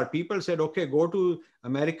sold out. Our people said, okay, go to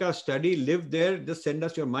America, study, live there, just send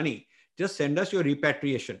us your money. Just send us your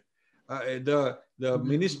repatriation. The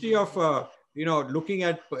Ministry of, looking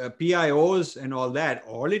at PIOs and all that,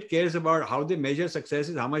 all it cares about how they measure success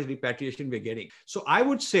is how much repatriation we're getting. So I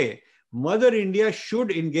would say Mother India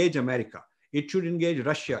should engage America. It should engage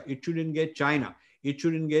Russia. It should engage China. It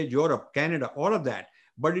should engage Europe, Canada, all of that.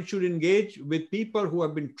 But it should engage with people who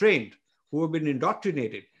have been trained, who have been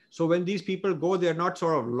indoctrinated. So when these people go, they're not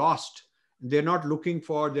sort of lost. They're not looking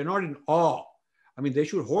for, they're not in awe. I mean, they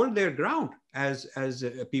should hold their ground as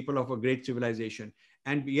people of a great civilization,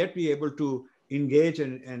 and yet be able to engage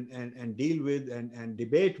and deal with and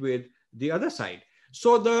debate with the other side.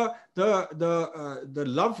 So the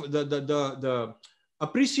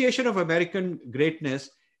appreciation of American greatness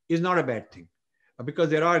is not a bad thing, because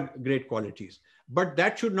there are great qualities. But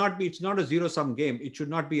that should not be, it's not a zero-sum game. It should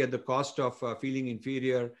not be at the cost of feeling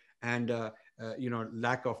inferior and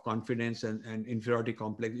lack of confidence and inferiority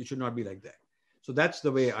complex. It should not be like that. So that's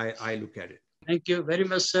the way I look at it. Thank you very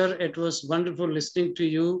much, sir. It was wonderful listening to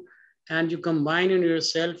you. And you combine in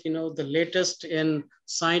yourself, the latest in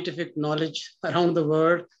scientific knowledge around the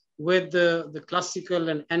world with the classical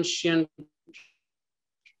and ancient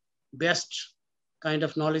best kind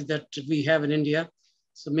of knowledge that we have in India.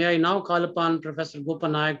 So may I now call upon Professor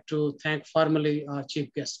Gopanayak to thank formally our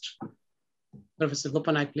chief guest. Professor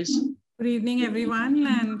Gopanayak, please. Good evening, everyone,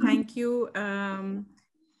 and thank you,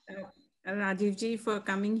 Rajiv ji, for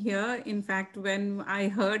coming here. In fact, when I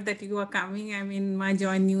heard that you are coming, I mean, my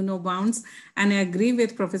joy knew no bounds. And I agree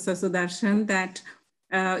with Professor Sudarshan that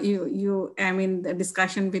the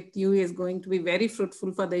discussion with you is going to be very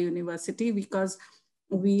fruitful for the university, because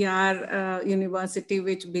we are a university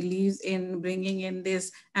which believes in bringing in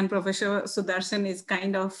this, and Professor Sudarshan is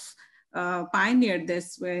kind of pioneered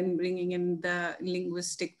this when bringing in the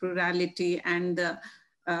linguistic plurality and the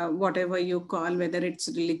whatever you call, whether it's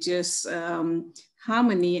religious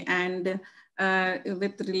harmony. And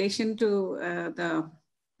with relation to the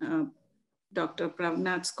Dr.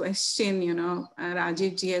 Pravnath's question,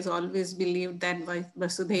 Rajiv ji has always believed that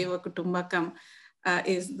Vasudhaiva Kutumbakam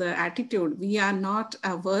is the attitude. We are not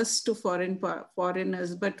averse to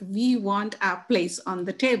foreigners, but we want our place on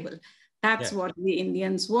the table. That's what the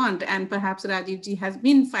Indians want. And perhaps Rajiv ji has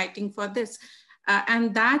been fighting for this.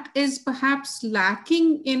 And that is perhaps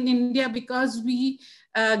lacking in India, because we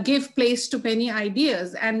give place to many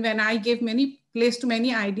ideas. And when I give place to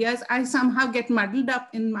many ideas, I somehow get muddled up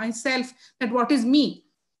in myself that what is me?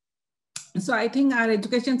 So I think our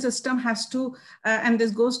education system has to, and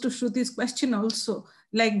this goes to Shruti's question also,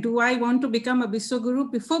 like, do I want to become a Biswaguru?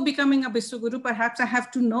 Before becoming a Biswaguru, perhaps I have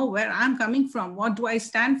to know where I'm coming from. What do I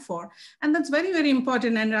stand for? And that's very, very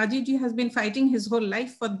important. And Rajiv ji has been fighting his whole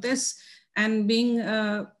life for this. And being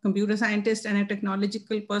a computer scientist and a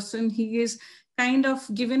technological person, he is kind of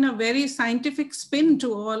given a very scientific spin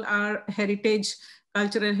to all our heritage,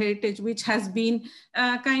 cultural heritage, which has been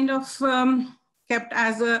kind of kept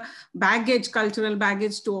as a baggage, cultural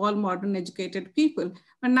baggage to all modern educated people.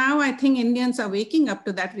 But now I think Indians are waking up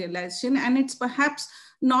to that realization, and it's perhaps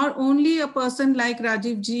not only a person like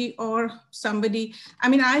Rajiv ji or somebody. I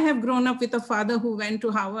mean, I have grown up with a father who went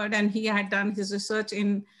to Harvard, and he had done his research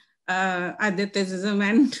in Adityaism,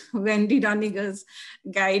 and Wendy Doniger's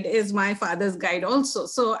guide is my father's guide also.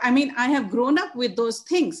 So, I mean, I have grown up with those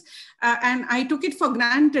things, and I took it for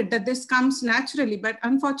granted that this comes naturally. But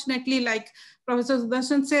unfortunately, like Professor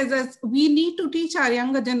Sudarshan says, we need to teach our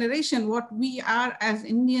younger generation what we are as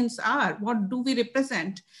Indians are, what do we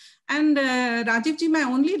represent. And Rajiv ji, my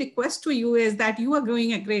only request to you is that you are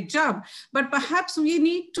doing a great job, but perhaps we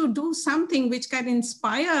need to do something which can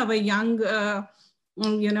inspire our young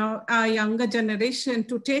our younger generation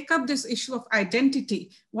to take up this issue of identity.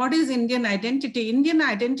 What is Indian identity? Indian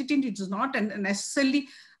identity is not necessarily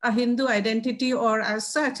a Hindu identity or as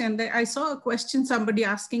such. And I saw a question, somebody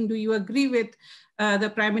asking, do you agree with the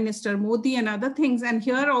Prime Minister Modi and other things? And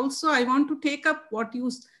here also, I want to take up what you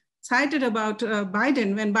cited about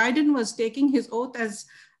Biden. When Biden was taking his oath as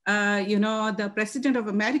the President of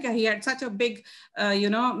America, he had such a big,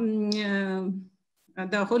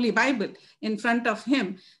 the Holy Bible in front of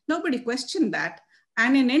him. Nobody questioned that.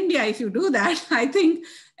 And in India, if you do that, I think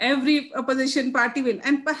every opposition party will.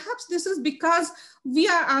 And perhaps this is because we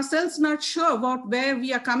are ourselves not sure about where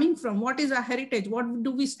we are coming from. What is our heritage? What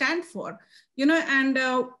do we stand for? You know, and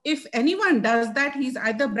if anyone does that, he's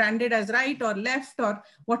either branded as right or left or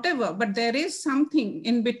whatever, but there is something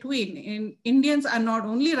in between. Indians are not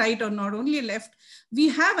only right or not only left. We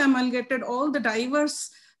have amalgamated all the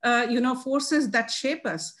diverse, forces that shape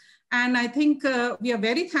us. And I think we are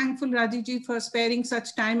very thankful, Rajivji, for sparing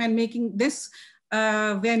such time and making this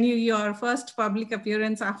venue your first public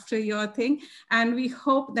appearance after your thing. And we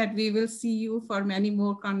hope that we will see you for many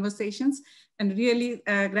more conversations. And really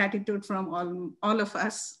gratitude from all of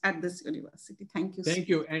us at this university. Thank you. Thank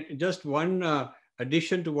you. And just one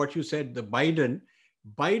addition to what you said,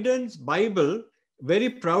 Biden's Bible very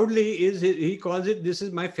proudly he calls it, this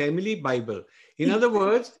is my family Bible. In other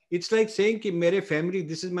words, it's like saying, ki mere family,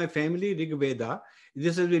 this is my family Rig Veda.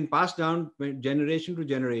 This has been passed down generation to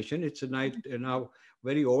generation. It's now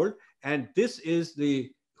very old. And this is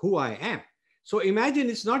who I am. So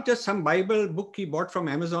imagine it's not just some Bible book he bought from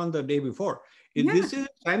Amazon the day before. This is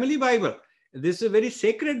a family Bible. This is a very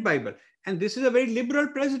sacred Bible. And this is a very liberal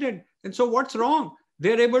president. And so what's wrong?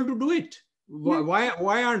 They're able to do it.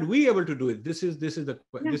 Why aren't we able to do it? This is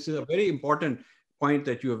a very important point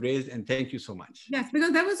that you have raised, and thank you so much. Yes,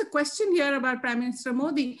 because there was a question here about Prime Minister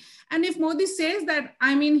Modi. And if Modi says that,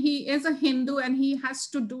 I mean, he is a Hindu and he has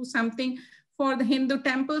to do something for the Hindu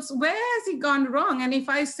temples, where has he gone wrong? And if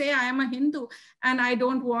I say I am a Hindu and I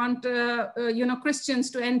don't want,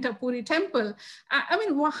 Christians to enter Puri temple, I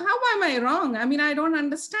mean, how am I wrong? I mean, I don't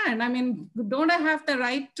understand. I mean, don't I have the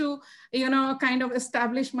right to, kind of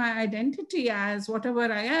establish my identity as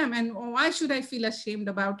whatever I am? And why should I feel ashamed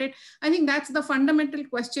about it? I think that's the fundamental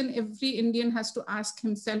question every Indian has to ask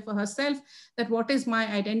himself or herself, that what is my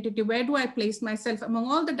identity? Where do I place myself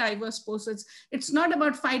among all the diverse forces? It's not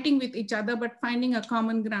about fighting with each other, but finding a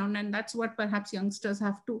common ground. And that's what perhaps youngsters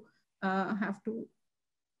have to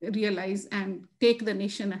realize and take the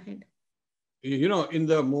nation ahead. In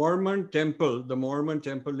the Mormon temple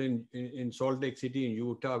in Salt Lake City in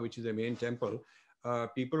Utah, which is the main temple,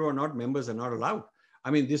 people who are not members are not allowed.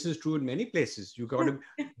 I mean, this is true in many places.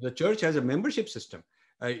 The church has a membership system.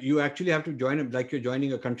 You actually have to join, like you're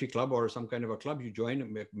joining a country club or some kind of a club. You join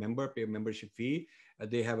a member, pay a membership fee.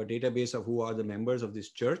 They have a database of who are the members of this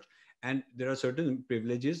church. And there are certain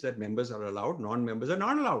privileges that members are allowed, non-members are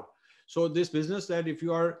not allowed. So this business that if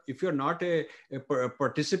you're not a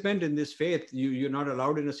participant in this faith, you're not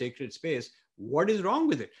allowed in a sacred space, what is wrong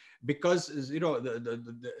with it? Because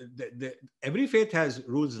every faith has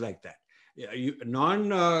rules like that.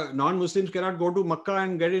 Non-Muslims cannot go to Makkah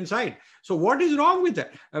and get inside. So what is wrong with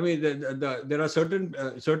that? I mean, there are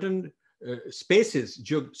certain spaces,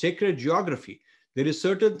 sacred geography. There is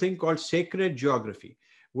certain thing called sacred geography,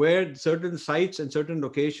 where certain sites and certain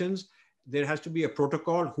locations, there has to be a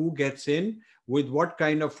protocol who gets in, with what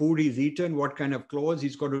kind of food he's eaten, what kind of clothes,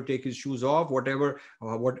 he's got to take his shoes off, whatever,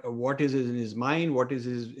 what is in his mind, what is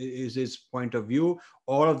his point of view.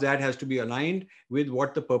 All of that has to be aligned with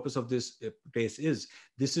what the purpose of this place is.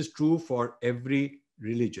 This is true for every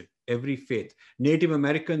religion, every faith. Native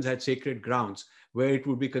Americans had sacred grounds where it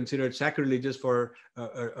would be considered sacrilegious for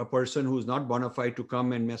a person who's not bona fide to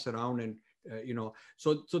come and mess around and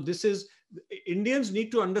so this is, Indians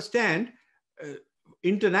need to understand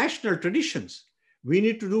international traditions. We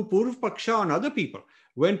need to do Purv Paksha on other people.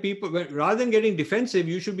 Rather than getting defensive,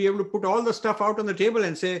 you should be able to put all the stuff out on the table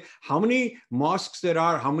and say how many mosques there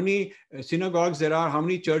are, how many synagogues there are, how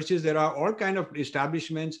many churches there are, all kind of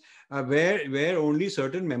establishments where only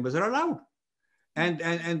certain members are allowed. And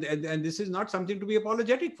this is not something to be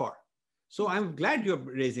apologetic for. So I'm glad you're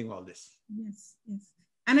raising all this. Yes, yes.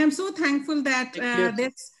 And I'm so thankful that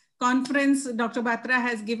this conference, Dr. Batra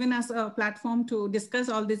has given us a platform to discuss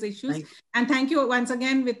all these issues. And thank you once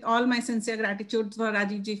again, with all my sincere gratitude for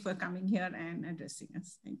Rajivji for coming here and addressing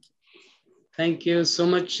us. Thank you. Thank you so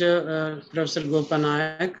much, Professor Gopa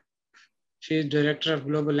Nayak. She is Director of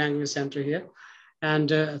Global Language Center here. And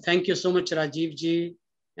thank you so much, Rajivji,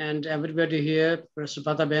 and everybody here, Professor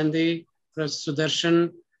Pata Bendi, Professor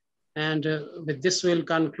Sudarshan. And with this, we'll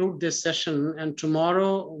conclude this session. And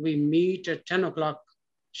tomorrow we meet at 10 o'clock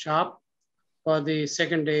sharp for the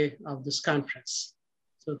second day of this conference.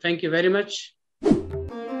 So thank you very much.